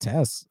tough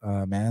tests,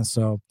 man.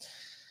 So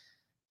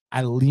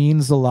I lean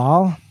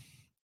Zalal.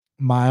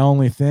 My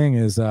only thing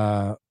is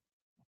my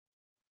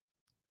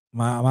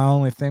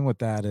only thing with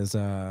that is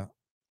that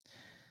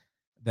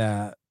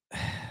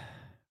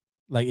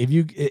like if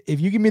you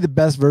give me the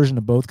best version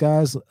of both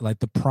guys, like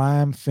the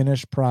prime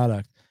finished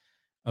product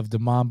of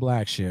Damon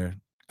Blackshear,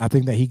 I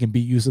think that he can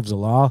beat Yusuf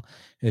Zalal.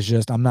 It's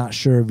just I'm not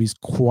sure if he's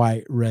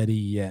quite ready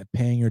yet.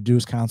 Paying your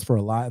dues counts for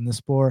a lot in this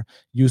sport.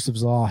 Yusuf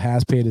Zalal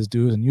has paid his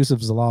dues, and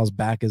Yusuf Zalal's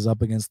back is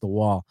up against the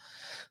wall.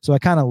 So I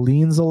kind of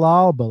lean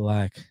Zalal, but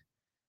like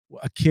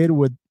a kid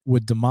with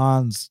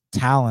Damon's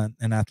talent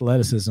and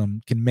athleticism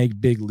can make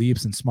big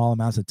leaps in small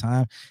amounts of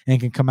time and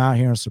can come out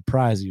here and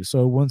surprise you.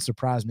 So it wouldn't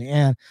surprise me.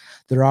 And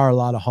there are a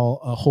lot of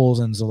holes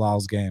in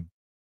Zalal's game,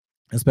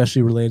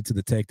 especially related to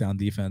the takedown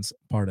defense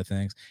part of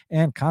things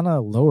and kind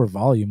of lower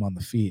volume on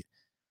the feet.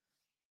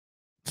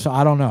 So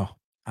I don't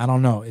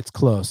know. It's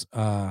close.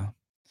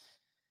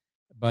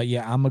 But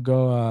yeah, I'm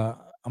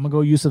gonna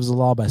go Yusuf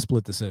Zalal by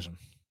split decision.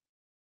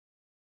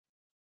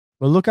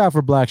 But look out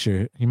for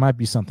Blackshear. He might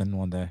be something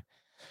one day.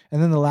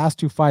 And then the last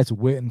 2 fights,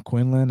 Witt and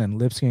Quinlan and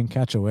Lipski and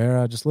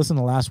Cachoeira. Just listen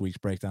to last week's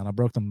breakdown. I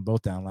broke them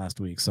both down last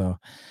week, so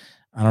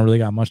I don't really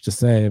got much to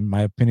say.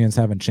 My opinions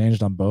haven't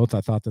changed on both.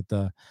 I thought that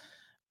the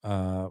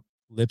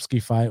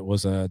Lipski fight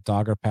was a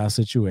dogger pass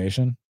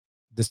situation.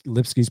 This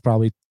Lipski's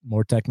probably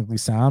more technically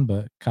sound,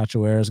 but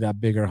Cachoeira's got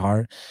bigger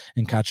heart,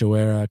 and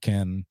Cachoeira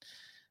can,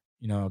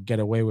 get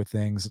away with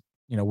things,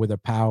 with her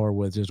power,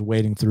 with just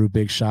wading through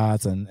big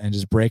shots and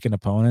just breaking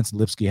opponents.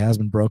 Lipski has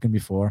been broken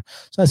before,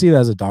 so I see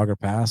that as a dogger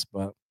pass,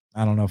 but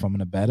I don't know if I'm going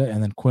to bet it.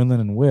 And then Quinlan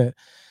and Witt,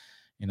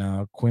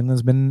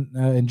 Quinlan's been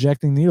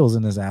injecting needles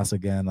in his ass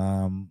again.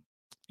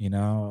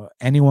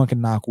 Anyone can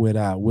knock Witt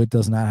out. Witt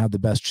does not have the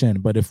best chin,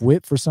 but if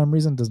Witt for some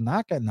reason does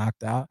not get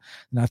knocked out,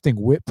 then I think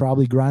Witt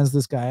probably grinds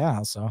this guy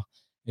out. So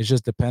it's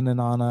just dependent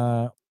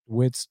on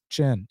Witt's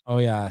chin. Oh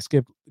yeah, I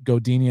skipped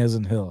Godinez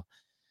and Hill.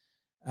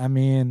 I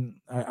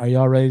mean, are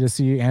y'all ready to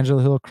see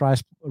Angela Hill cry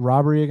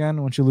robbery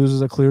again when she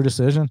loses a clear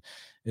decision?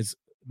 It's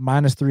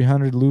minus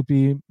 300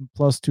 Loopy,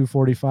 plus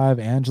 245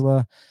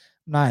 Angela.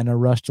 Not in a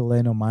rush to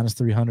lay no minus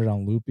 300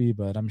 on Loopy,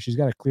 but I mean, she's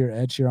got a clear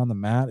edge here on the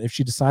mat. If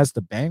she decides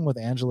to bang with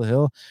Angela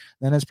Hill,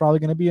 then it's probably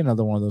going to be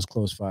another one of those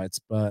close fights.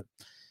 But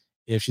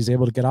if she's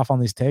able to get off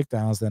on these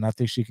takedowns, then I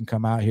think she can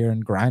come out here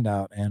and grind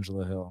out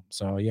Angela Hill.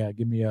 So yeah,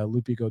 give me a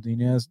Loopy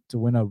Godinez to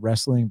win a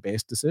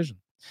wrestling-based decision.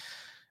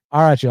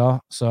 All right,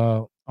 y'all.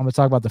 So I'm gonna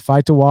talk about the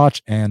fight to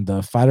watch and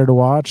the fighter to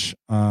watch.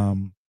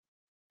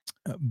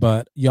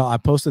 But y'all, I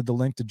posted the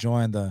link to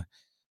join the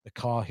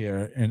call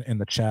here in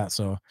the chat.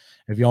 So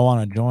if y'all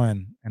want to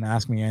join and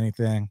ask me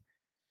anything,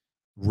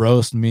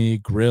 roast me,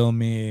 grill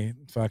me,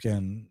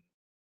 fucking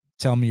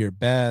tell me your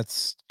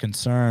bets,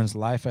 concerns,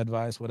 life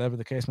advice, whatever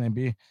the case may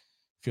be,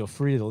 feel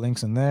free. The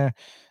link's in there.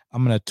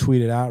 I'm gonna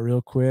tweet it out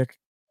real quick.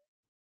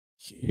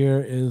 Here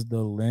is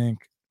the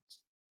link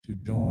to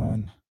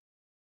join.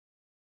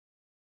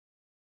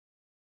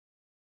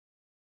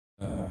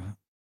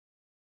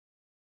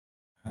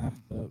 Half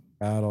the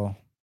battle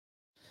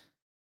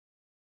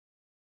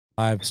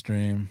live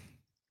stream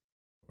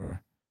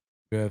for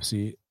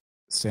UFC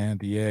San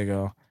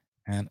Diego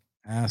and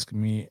ask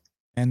me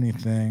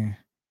anything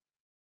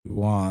you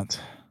want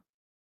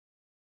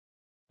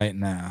right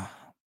now.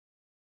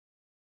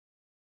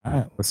 All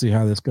right, let's see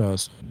how this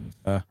goes.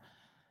 I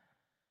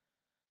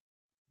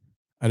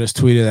just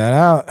tweeted that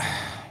out.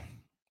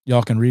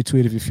 Y'all can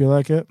retweet if you feel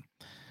like it.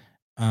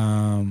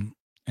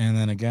 And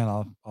then again,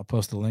 I'll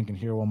post the link in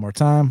here one more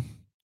time.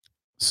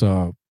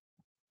 So,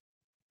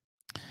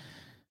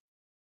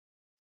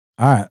 all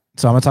right.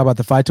 So I'm gonna talk about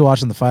the fight to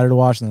watch and the fighter to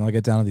watch, and then I'll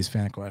get down to these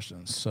fan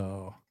questions.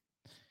 So,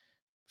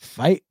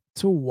 fight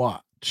to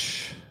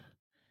watch.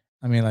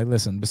 I mean, like,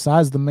 listen.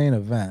 Besides the main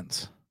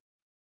event,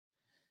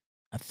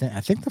 I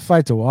think the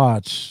fight to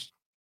watch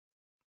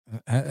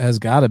has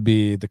got to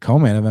be the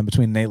co-main event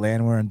between Nate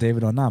Landwehr and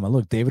David Onama.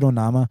 Look, David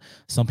Onama,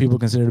 some people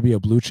consider to be a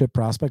blue chip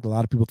prospect. A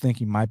lot of people think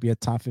he might be a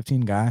top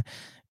 15 guy.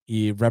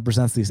 He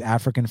represents these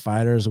African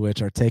fighters,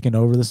 which are taking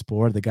over the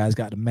sport. The guy's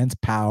got immense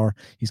power.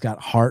 He's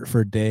got heart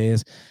for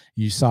days.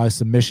 You saw his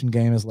submission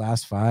game his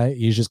last fight.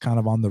 He's just kind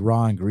of on the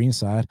raw and green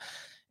side.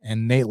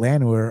 And Nate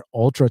Landwehr,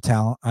 ultra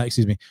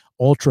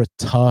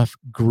tough,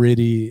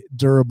 gritty,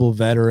 durable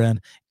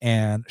veteran,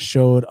 and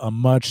showed a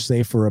much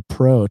safer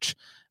approach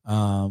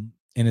in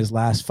his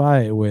last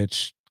fight,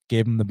 which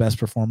gave him the best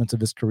performance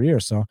of his career.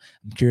 So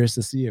I'm curious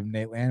to see if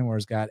Nate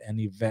Landwehr's got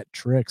any vet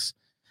tricks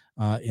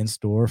in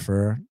store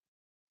for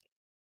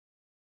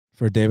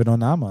David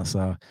Onama.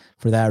 So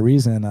for that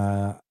reason,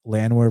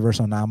 Landwehr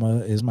versus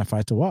Onama is my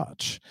fight to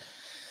watch.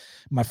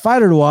 My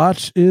fighter to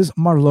watch is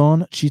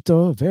Marlon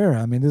Chito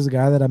Vera. I mean, this is a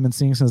guy that I've been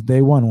seeing since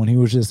day one, when he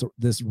was just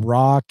this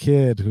raw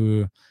kid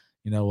who,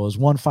 was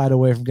one fight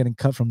away from getting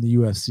cut from the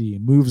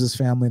UFC, moves his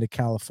family to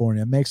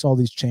California, makes all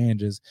these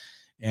changes,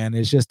 and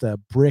is just a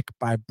brick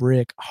by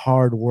brick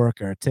hard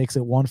worker. Takes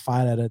it one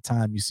fight at a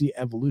time. You see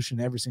evolution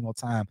every single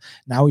time.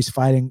 Now he's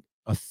fighting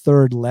a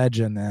third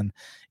legend and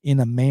in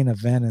a main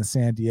event in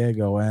San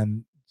Diego.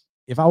 And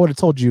if I would have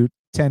told you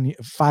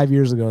 5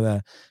 years ago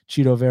that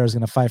Chito Vera is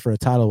going to fight for a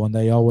title one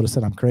day, y'all would have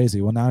said I'm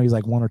crazy. Well, now he's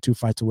like 1 or 2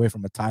 fights away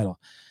from a title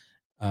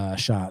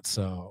shot.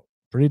 So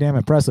pretty damn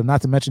impressive.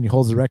 Not to mention he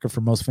holds the record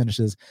for most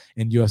finishes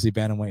in UFC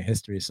bantamweight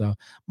history. So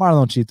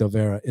Marlon Chito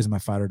Vera is my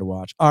fighter to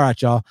watch. All right,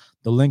 y'all.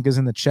 The link is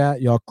in the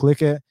chat. Y'all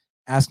click it.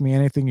 Ask me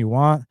anything you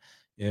want.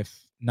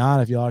 If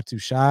not, if y'all are too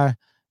shy,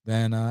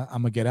 then I'm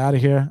going to get out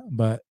of here.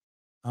 But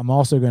I'm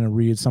also going to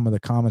read some of the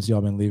comments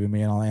y'all been leaving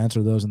me, and I'll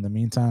answer those in the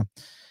meantime.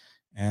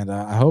 And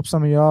I hope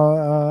some of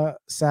y'all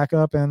sack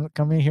up and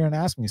come in here and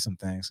ask me some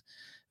things.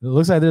 It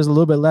looks like there's a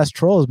little bit less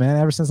trolls, man.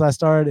 Ever since I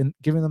started and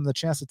giving them the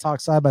chance to talk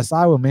side by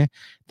side with me,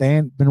 they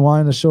ain't been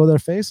wanting to show their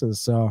faces.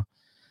 So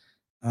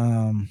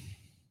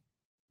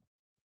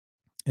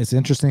it's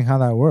interesting how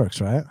that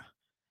works, right?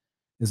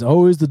 It's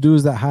always the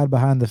dudes that hide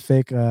behind the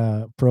fake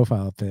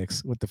profile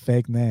pics with the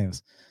fake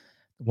names.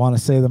 Want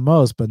to say the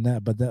most, but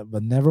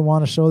never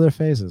want to show their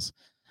faces.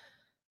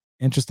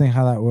 Interesting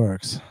how that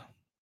works.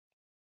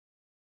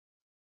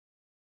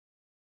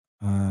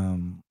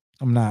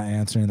 I'm not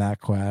answering that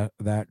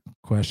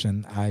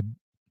question.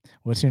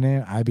 What's your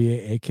name?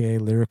 IBA, aka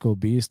Lyrical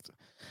Beast.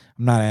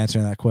 I'm not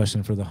answering that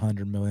question for the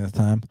 100 millionth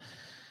time.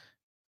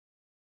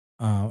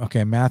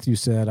 Okay, Matthew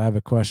said, I have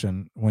a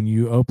question. When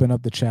you open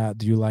up the chat,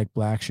 do you like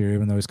Blackshear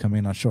even though he's coming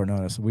in on short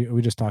notice?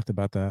 We just talked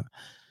about that.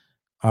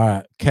 All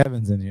right,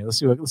 Kevin's in here. Let's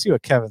see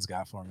what Kevin's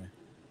got for me.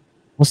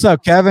 What's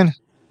up, Kevin?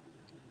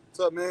 What's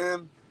up,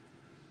 man?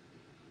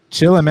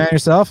 Chilling, man.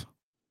 Yourself?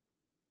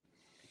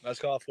 Nice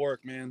call off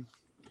work, man.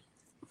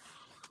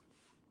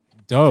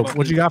 Dope.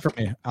 What you got for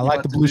me? I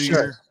like the blue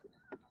shirt.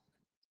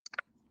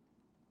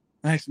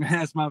 Thanks, man.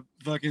 That's my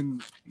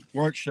fucking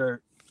work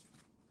shirt.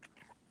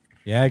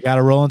 Yeah, got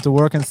to roll into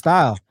work in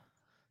style.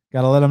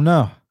 Got to let them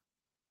know.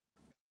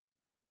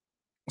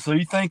 So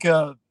you think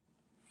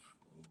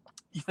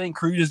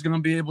Cruz is going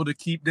to be able to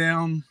keep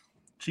down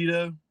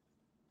Chito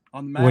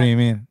on the mat? What do you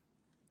mean?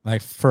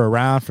 Like for a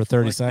round for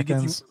 30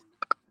 seconds?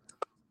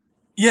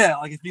 Yeah,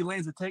 like if he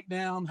lands a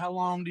takedown, how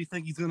long do you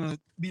think he's going to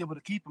be able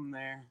to keep him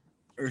there?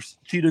 Or is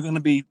Chito going to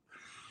be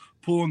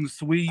pulling the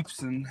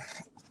sweeps,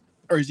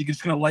 or is he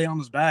just going to lay on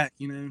his back,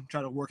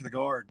 try to work the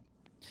guard?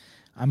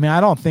 I mean,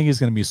 I don't think he's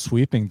going to be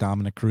sweeping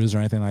Dominick Cruz or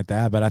anything like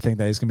that, but I think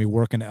that he's going to be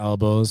working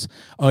elbows.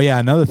 Oh, yeah,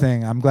 another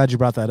thing. I'm glad you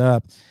brought that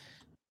up.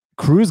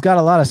 Cruz got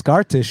a lot of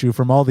scar tissue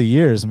from all the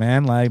years,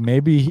 man. Like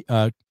maybe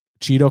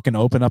Chito can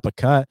open up a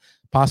cut,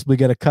 possibly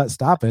get a cut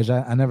stoppage.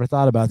 I never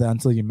thought about that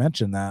until you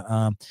mentioned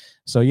that.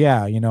 So,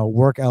 yeah,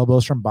 work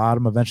elbows from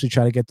bottom, eventually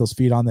try to get those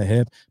feet on the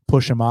hip,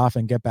 push them off,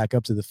 and get back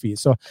up to the feet.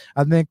 So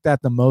I think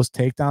that the most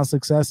takedown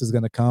success is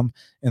going to come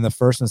in the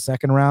first and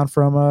second round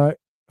from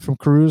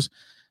Cruz.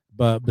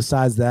 But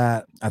besides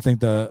that, I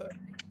think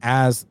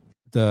as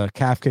the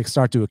calf kicks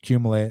start to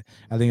accumulate,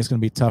 I think it's going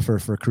to be tougher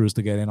for Cruz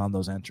to get in on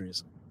those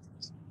entries.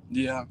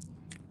 Yeah.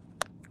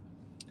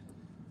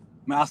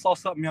 Man, I saw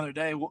something the other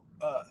day.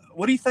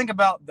 What do you think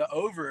about the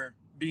over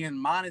being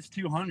minus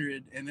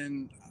 200? And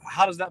then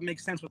how does that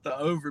make sense with the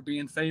over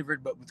being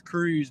favored, but with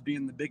Cruz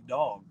being the big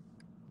dog?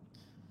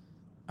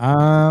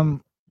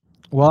 Well,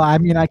 I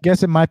mean, I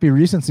guess it might be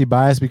recency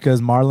bias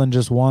because Marlon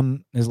just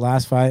won his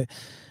last fight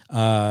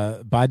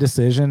by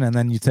decision, and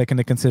then you take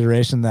into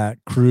consideration that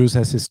Cruz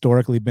has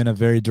historically been a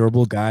very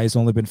durable guy. He's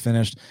only been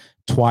finished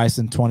twice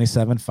in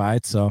 27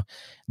 fights, so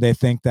they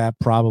think that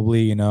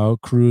probably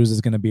Cruz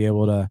is going to be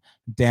able to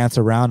dance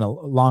around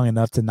long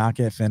enough to not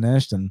get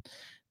finished, and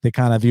they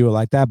kind of view it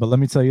like that. But let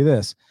me tell you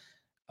this: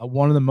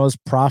 one of the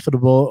most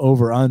profitable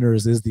over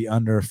unders is the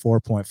under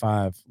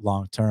 4.5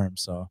 long term.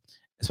 So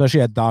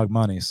especially at dog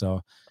money.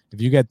 So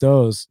if you get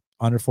those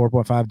under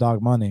 4.5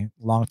 dog money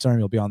long term,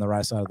 you'll be on the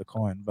right side of the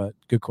coin. But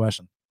good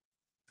question.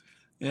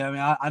 Yeah,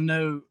 I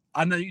mean,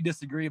 I know you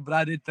disagree, but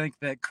I did think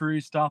that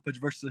Cruz stoppage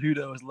versus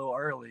Cejudo was a little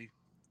early.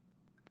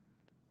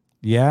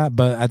 Yeah,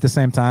 but at the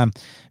same time,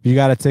 if you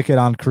got a ticket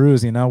on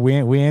Cruz, we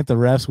ain't the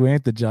refs, we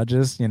ain't the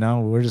judges,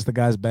 we're just the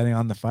guys betting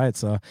on the fight.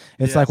 So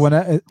it's like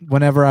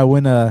whenever I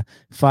win a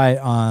fight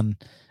on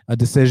a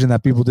decision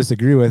that people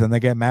disagree with and they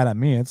get mad at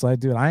me, it's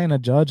like, dude, I ain't a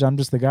judge. I'm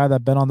just the guy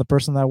that bet on the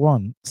person that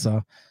won.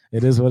 So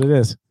it is what it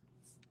is.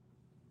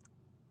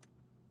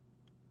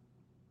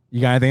 You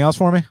got anything else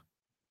for me?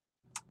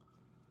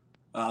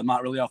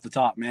 Not really off the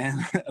top,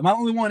 man. Am I the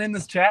only one in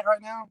this chat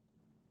right now?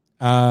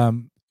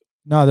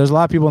 No, there's a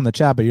lot of people in the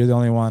chat, but you're the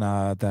only one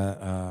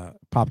that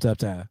popped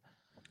up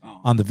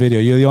on the video.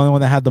 You're the only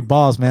one that had the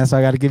balls, man. So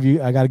I got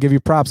to give you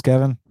props,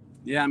 Kevin.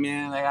 Yeah,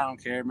 man. I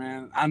don't care,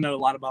 man. I know a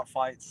lot about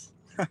fights.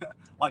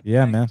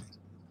 Man.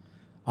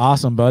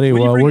 Awesome, buddy.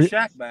 Well, you bring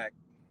Shaq back.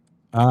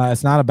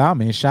 It's not about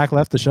me. Shaq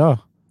left the show.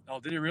 Oh,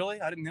 did he really?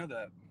 I didn't know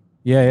that.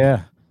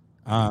 Yeah.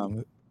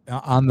 On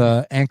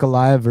the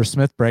Ankalaev versus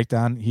Smith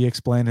breakdown, he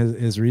explained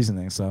his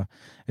reasoning. So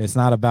it's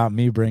not about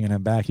me bringing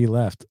him back. He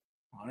left.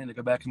 I need to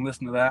go back and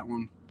listen to that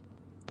one.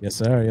 Yes,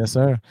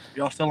 sir.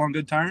 Y'all still on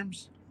good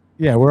terms?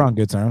 Yeah, we're on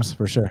good terms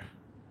for sure.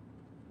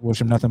 Wish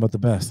him nothing but the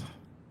best.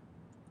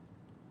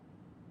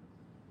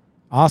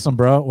 Awesome,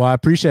 bro. Well, I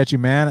appreciate you,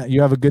 man.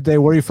 You have a good day.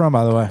 Where are you from,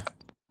 by the way?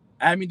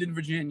 Abingdon,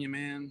 Virginia,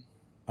 man.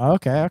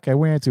 Okay.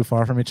 We ain't too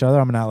far from each other.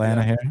 I'm in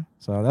Atlanta here,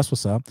 so that's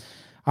what's up.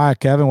 All right,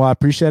 Kevin. Well, I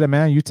appreciate it,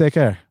 man. You take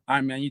care. All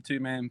right, man. You too,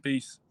 man.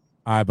 Peace.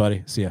 All right,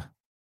 buddy. See ya.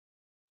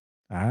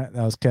 All right,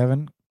 that was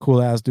Kevin.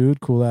 Cool ass dude.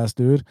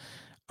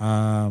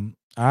 All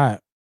right.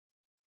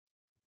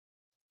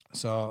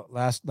 So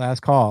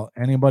last call.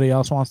 Anybody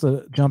else wants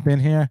to jump in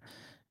here?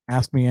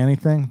 Ask me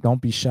anything.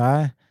 Don't be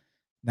shy.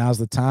 Now's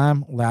the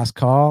time. Last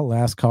call.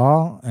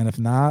 And if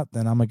not,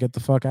 then I'm gonna get the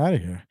fuck out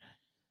of here.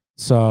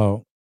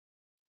 So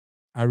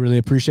I really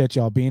appreciate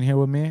y'all being here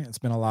with me. It's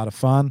been a lot of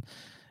fun.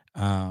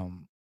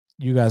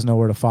 You guys know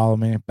where to follow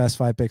me. Best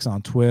Fight Picks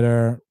on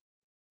Twitter.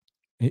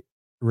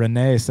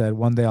 Renee said,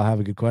 one day I'll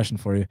have a good question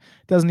for you.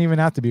 It doesn't even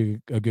have to be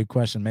a good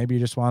question. Maybe you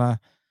just want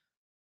to,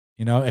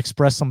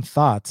 express some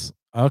thoughts.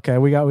 Okay,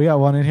 we got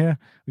one in here.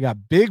 We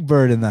got Big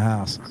Bird in the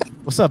house.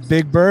 What's up,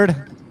 Big Bird?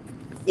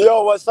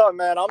 Yo, what's up,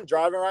 man? I'm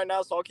driving right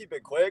now, so I'll keep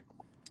it quick.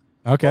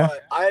 Okay.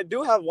 But I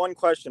do have one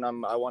question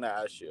I want to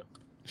ask you.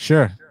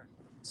 Sure.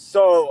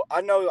 So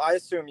I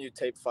assume you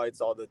tape fights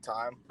all the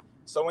time.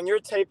 So when you're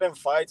taping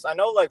fights, I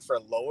know like for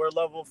lower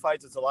level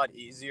fights, it's a lot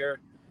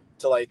easier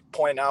to like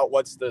point out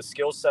what's the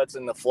skill sets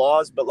and the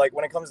flaws. But like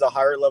when it comes to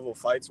higher level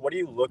fights, what do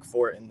you look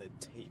for in the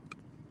tape?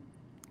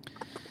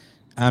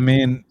 I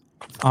mean,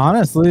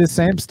 honestly, the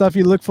same stuff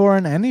you look for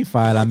in any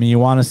fight. I mean, you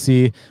want to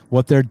see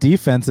what their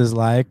defense is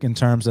like in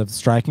terms of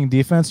striking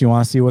defense. You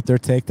want to see what their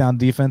takedown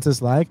defense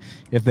is like.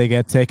 If they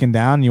get taken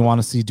down, you want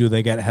to see, do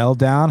they get held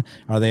down?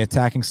 Are they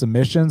attacking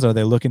submissions? Are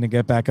they looking to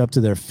get back up to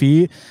their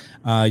feet?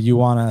 You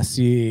want to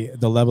see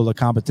the level of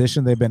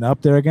competition they've been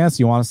up there against.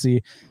 You want to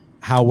see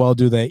how well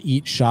do they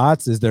eat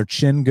shots? Is their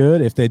chin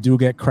good? If they do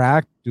get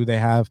cracked, do they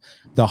have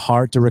the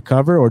heart to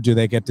recover, or do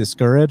they get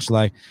discouraged?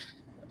 Like,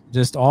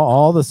 just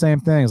all the same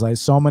things, like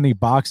so many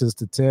boxes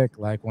to tick,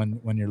 like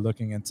when you're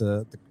looking into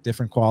the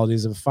different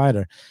qualities of a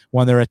fighter.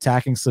 When they're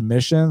attacking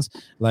submissions,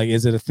 like,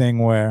 is it a thing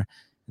where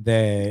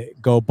they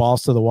go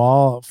balls to the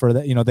wall for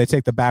that? They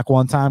take the back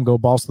one time, go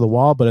balls to the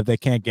wall, but if they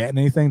can't get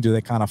anything, do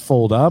they kind of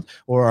fold up,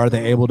 or are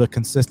they able to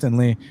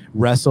consistently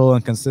wrestle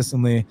and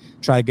consistently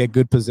try to get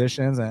good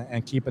positions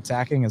and keep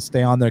attacking and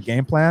stay on their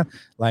game plan?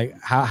 Like,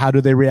 how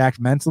do they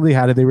react mentally?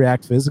 How do they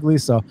react physically?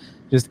 So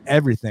just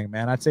everything,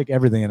 man. I take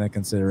everything into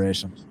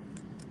consideration.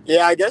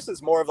 Yeah, I guess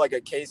it's more of like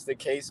a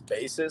case-to-case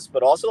basis,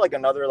 but also like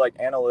another like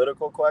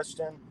analytical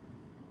question.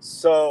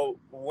 So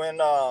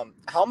when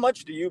how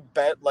much do you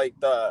bet, like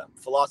the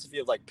philosophy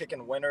of like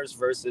picking winners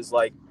versus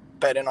like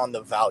betting on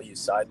the value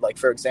side? Like,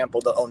 for example,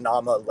 the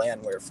Onama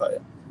Landwehr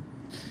fight.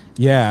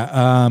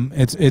 Yeah,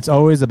 it's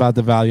always about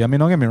the value. I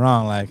mean, don't get me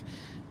wrong. Like,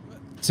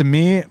 to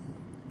me,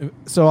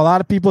 so a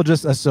lot of people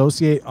just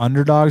associate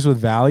underdogs with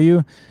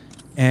value,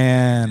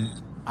 and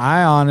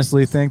I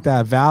honestly think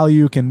that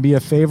value can be a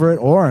favorite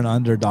or an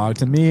underdog.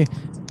 To me,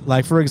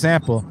 like, for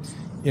example,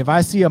 if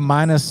I see a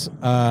minus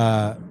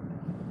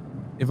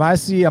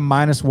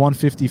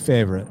 150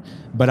 favorite,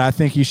 but I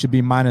think he should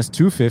be minus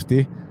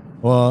 250,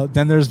 well,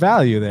 then there's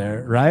value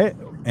there, right?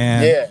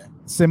 And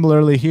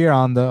similarly here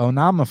on the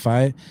Onama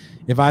fight,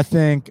 if I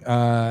think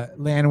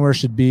Landwehr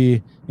should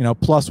be,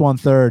 plus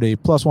 130,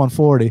 plus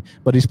 140,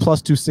 but he's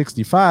plus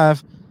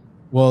 265,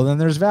 well, then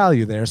there's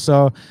value there.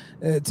 So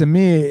to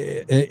me,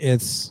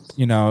 it's,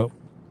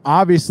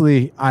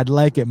 obviously I'd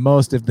like it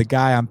most if the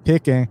guy I'm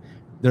picking,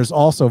 there's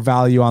also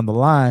value on the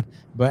line.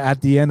 But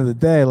at the end of the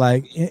day,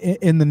 like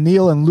in the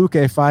Neal and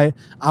Luque fight,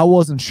 I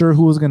wasn't sure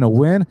who was going to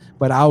win,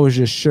 but I was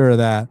just sure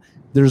that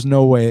there's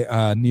no way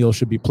Neal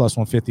should be plus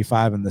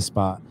 155 in this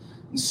spot.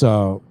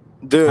 So,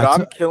 dude,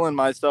 I'm killing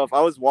myself. I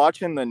was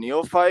watching the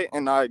Neal fight,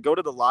 and I go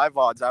to the live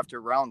odds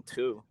after round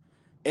 2,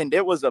 and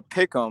it was a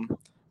pick 'em.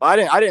 I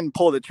didn't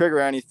pull the trigger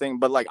or anything,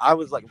 but like I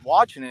was like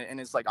watching it, and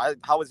it's like,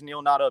 how is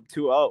Neal not up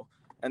 2-0?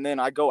 And then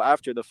I go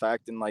after the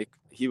fact, and like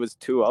he was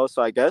 2-0. So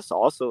I guess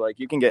also like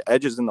you can get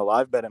edges in the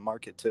live betting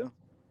market too.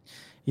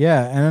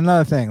 Yeah, and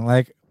another thing,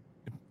 like,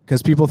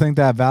 because people think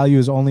that value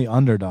is only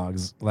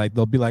underdogs. Like,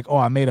 they'll be like, oh,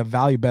 I made a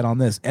value bet on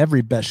this.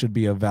 Every bet should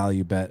be a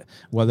value bet,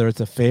 whether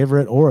it's a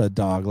favorite or a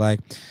dog.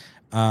 Like,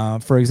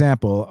 for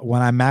example,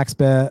 when I max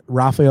bet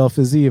Rafael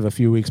Fiziev a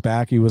few weeks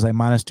back, he was like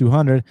minus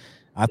 200.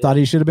 I thought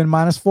he should have been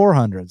minus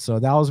 400. So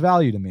that was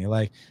value to me.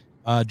 Like,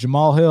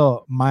 Jamal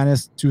Hill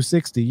minus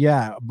 260.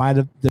 Yeah, might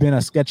have been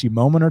a sketchy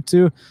moment or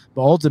two,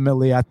 but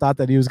ultimately I thought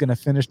that he was going to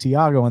finish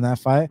Thiago in that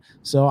fight.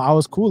 So I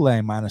was cool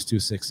laying minus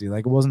 260.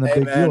 Like, it wasn't a Hey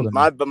big deal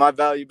man, to me. my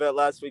value bet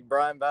last week,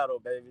 Brian Battle,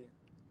 baby.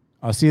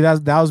 Oh, see,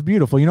 that was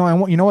beautiful. You know,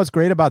 and you know what's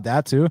great about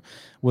that too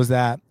was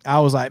that I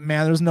was like,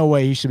 man, there's no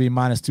way he should be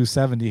minus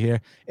 270 here.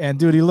 And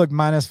dude, he looked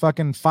minus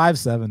fucking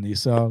 570.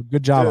 So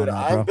good job on Dude,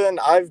 that, bro.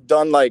 I've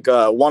done like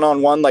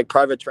one-on-one like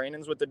private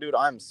trainings with the dude.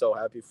 I'm so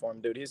happy for him,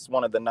 dude. He's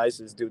one of the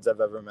nicest dudes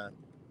I've ever met.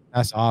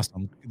 That's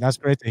awesome. That's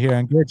great to hear,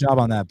 and great job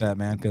on that bet,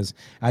 man. Because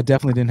I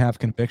definitely didn't have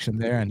conviction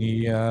there, and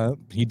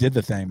he did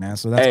the thing, man.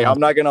 So that's Hey, awesome. I'm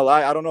not gonna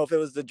lie. I don't know if it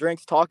was the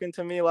drinks talking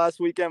to me last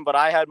weekend, but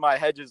I had my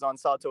hedges on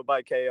Sato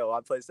by KO. I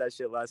placed that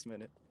shit last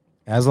minute.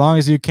 As long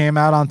as you came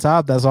out on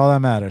top, that's all that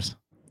matters.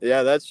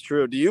 Yeah, that's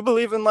true. Do you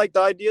believe in like the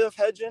idea of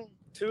hedging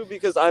too?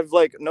 Because I've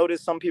like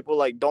noticed some people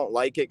like don't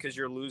like it because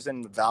you're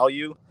losing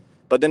value,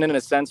 but then in a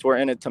sense we're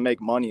in it to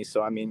make money.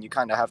 So I mean, you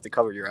kind of have to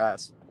cover your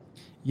ass.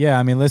 Yeah,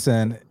 I mean,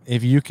 listen,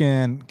 if you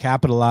can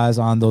capitalize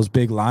on those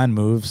big line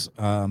moves,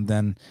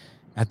 then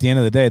at the end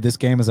of the day, this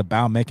game is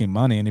about making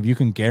money. And if you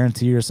can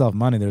guarantee yourself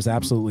money, there's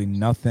absolutely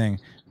nothing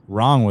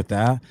wrong with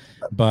that.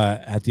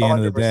 But at the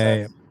end of the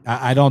day, 100%.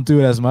 I don't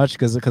do it as much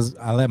because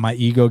I let my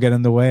ego get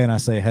in the way and I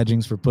say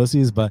hedging's for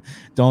pussies. But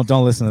don't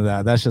listen to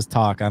that. That's just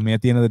talk. I mean,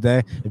 at the end of the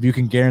day, if you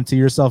can guarantee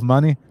yourself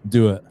money,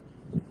 do it.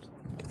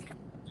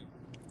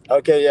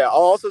 Okay, yeah. I'll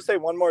also say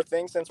one more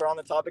thing since we're on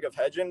the topic of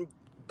hedging.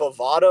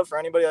 Bovada, for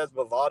anybody that's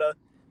Bovada,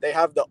 they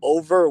have the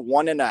over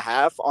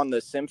 1.5 on the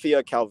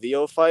Cynthia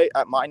Calvillo fight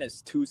at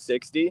minus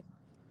 260,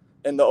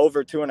 and the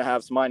over 2.5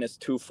 is minus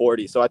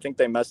 240. So I think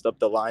they messed up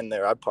the line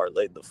there. I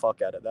parlayed the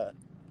fuck out of that.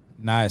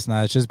 Nice.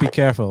 Just be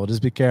careful.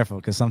 Just be careful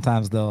because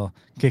sometimes they'll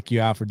kick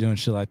you out for doing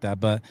shit like that.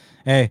 But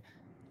hey,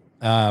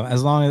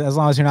 as long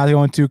as you're not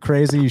going too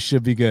crazy, you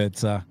should be good.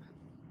 So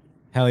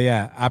hell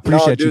yeah, I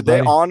appreciate you,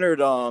 buddy. They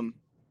honored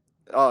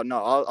Oh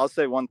no, I'll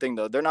say one thing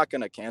though. They're not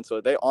gonna cancel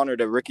it. They honored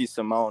a Ricky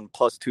Simone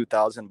plus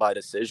 2,000 by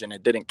decision.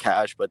 It didn't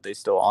cash, but they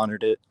still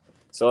honored it.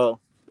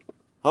 So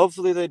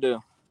hopefully they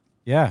do.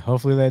 Yeah,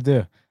 hopefully they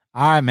do.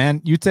 All right,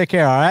 man. You take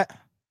care. All right.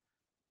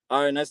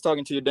 All right, nice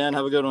talking to you, Dan.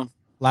 Have a good one.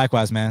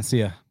 Likewise, man. See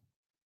ya.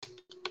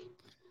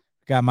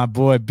 Got my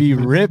boy B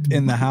Rip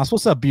in the house.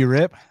 What's up, B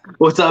Rip?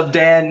 What's up,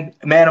 Dan?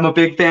 Man, I'm a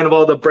big fan of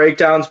all the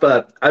breakdowns,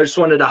 but I just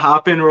wanted to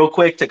hop in real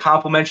quick to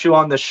compliment you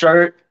on the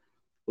shirt.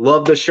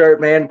 Love the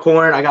shirt, man.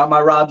 Corn. I got my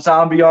Rob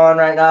Zombie on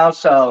right now,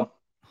 so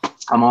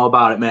I'm all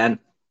about it, man.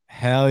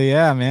 Hell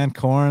yeah, man.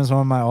 Korn is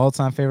one of my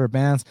all-time favorite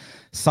bands.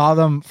 Saw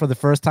them for the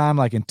first time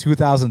like in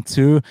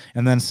 2002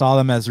 and then saw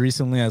them as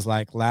recently as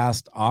like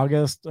last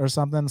August or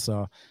something.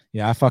 So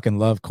yeah, I fucking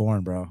love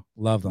Korn, bro.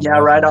 Love them. Yeah,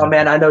 love right them. on,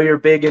 man. I know you're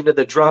big into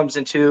the drums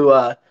and too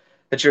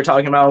that you're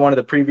talking about in one of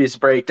the previous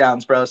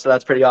breakdowns, bro. So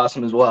that's pretty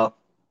awesome as well.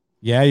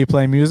 Yeah, you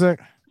play music?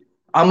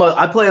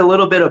 I play a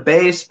little bit of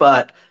bass,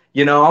 but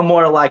you know, I'm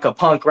more like a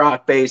punk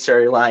rock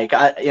basser. Like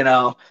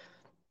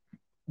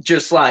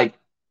just like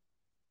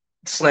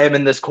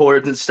slamming this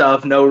chords and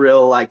stuff. No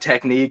real like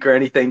technique or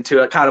anything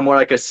to it. Kind of more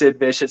like a Sid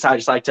Vicious. I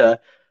just like to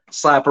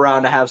slap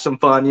around to have some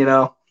fun, you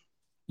know.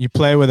 You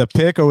play with a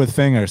pick or with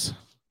fingers?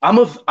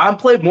 I'm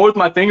played more with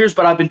my fingers,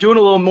 but I've been doing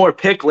a little more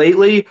pick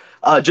lately,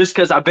 just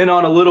because I've been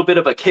on a little bit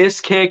of a Kiss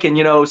kick, and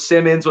you know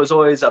Simmons was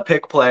always a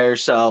pick player,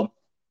 so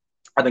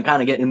I've been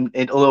kind of getting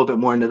a little bit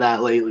more into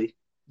that lately.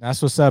 That's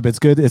what's up. It's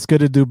good. It's good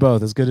to do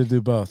both. It's good to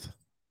do both.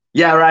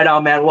 Yeah, right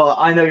on, man. Well,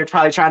 I know you're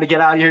probably trying to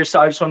get out of here, so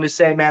I just wanted to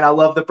say, man, I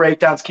love the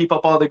breakdowns. Keep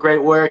up all the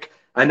great work.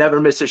 I never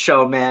miss a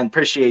show, man.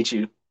 Appreciate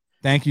you.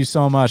 Thank you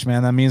so much,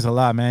 man. That means a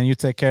lot, man. You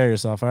take care of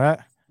yourself, all right?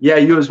 Yeah,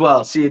 you as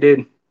well. See you,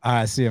 dude. All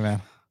right, see you,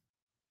 man.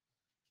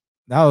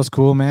 That was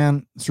cool,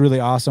 man. It's really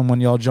awesome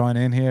when y'all join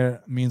in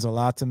here. It means a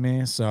lot to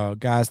me. So,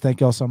 guys, thank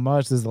y'all so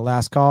much. This is the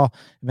last call.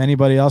 If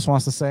anybody else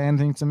wants to say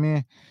anything to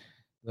me,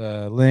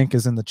 the link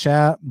is in the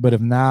chat. But if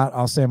not,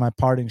 I'll say my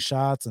parting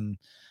shots and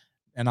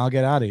I'll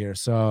get out of here.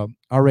 So,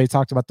 I already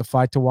talked about the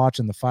fight to watch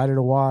and the fighter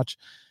to watch.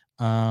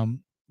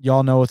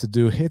 Y'all know what to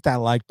do. Hit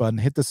that like button.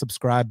 Hit the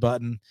subscribe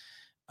button.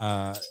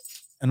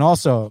 And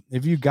also,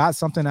 if you got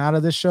something out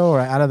of this show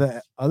or out of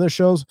the other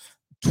shows,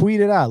 tweet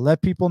it out.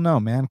 Let people know,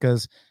 man,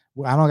 because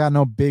I don't got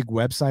no big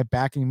website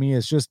backing me.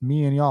 It's just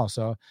me and y'all.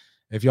 So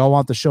if y'all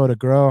want the show to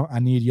grow, I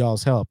need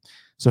y'all's help.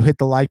 So hit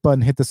the like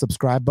button, hit the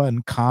subscribe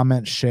button,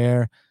 comment,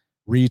 share,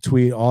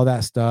 retweet, all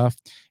that stuff.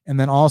 And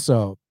then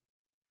also,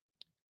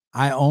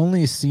 I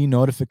only see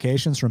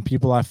notifications from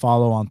people I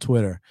follow on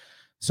Twitter.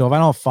 So if I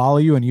don't follow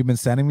you and you've been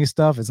sending me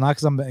stuff, it's not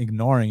because I'm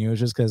ignoring you. It's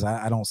just because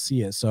I don't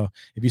see it. So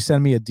if you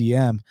send me a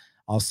DM,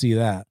 I'll see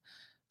that.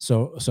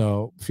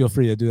 So feel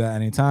free to do that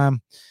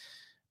anytime.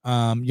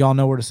 Y'all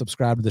know where to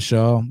subscribe to the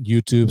show: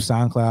 YouTube,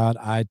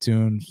 SoundCloud,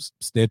 iTunes,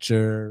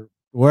 Stitcher,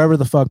 wherever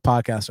the fuck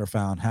podcasts are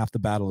found. Half the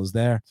Battle is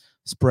there.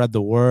 Spread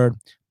the word.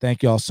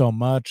 Thank y'all so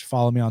much.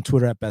 Follow me on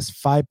Twitter at Best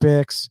Fight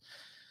Picks.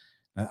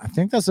 I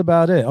think that's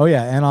about it. Oh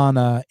yeah, and on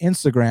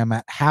Instagram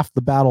at Half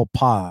the Battle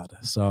Pod.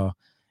 So,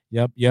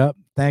 yep.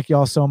 Thank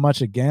y'all so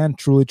much again.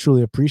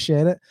 Truly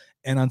appreciate it.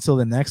 And until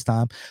the next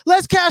time,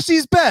 let's cash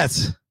these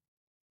bets.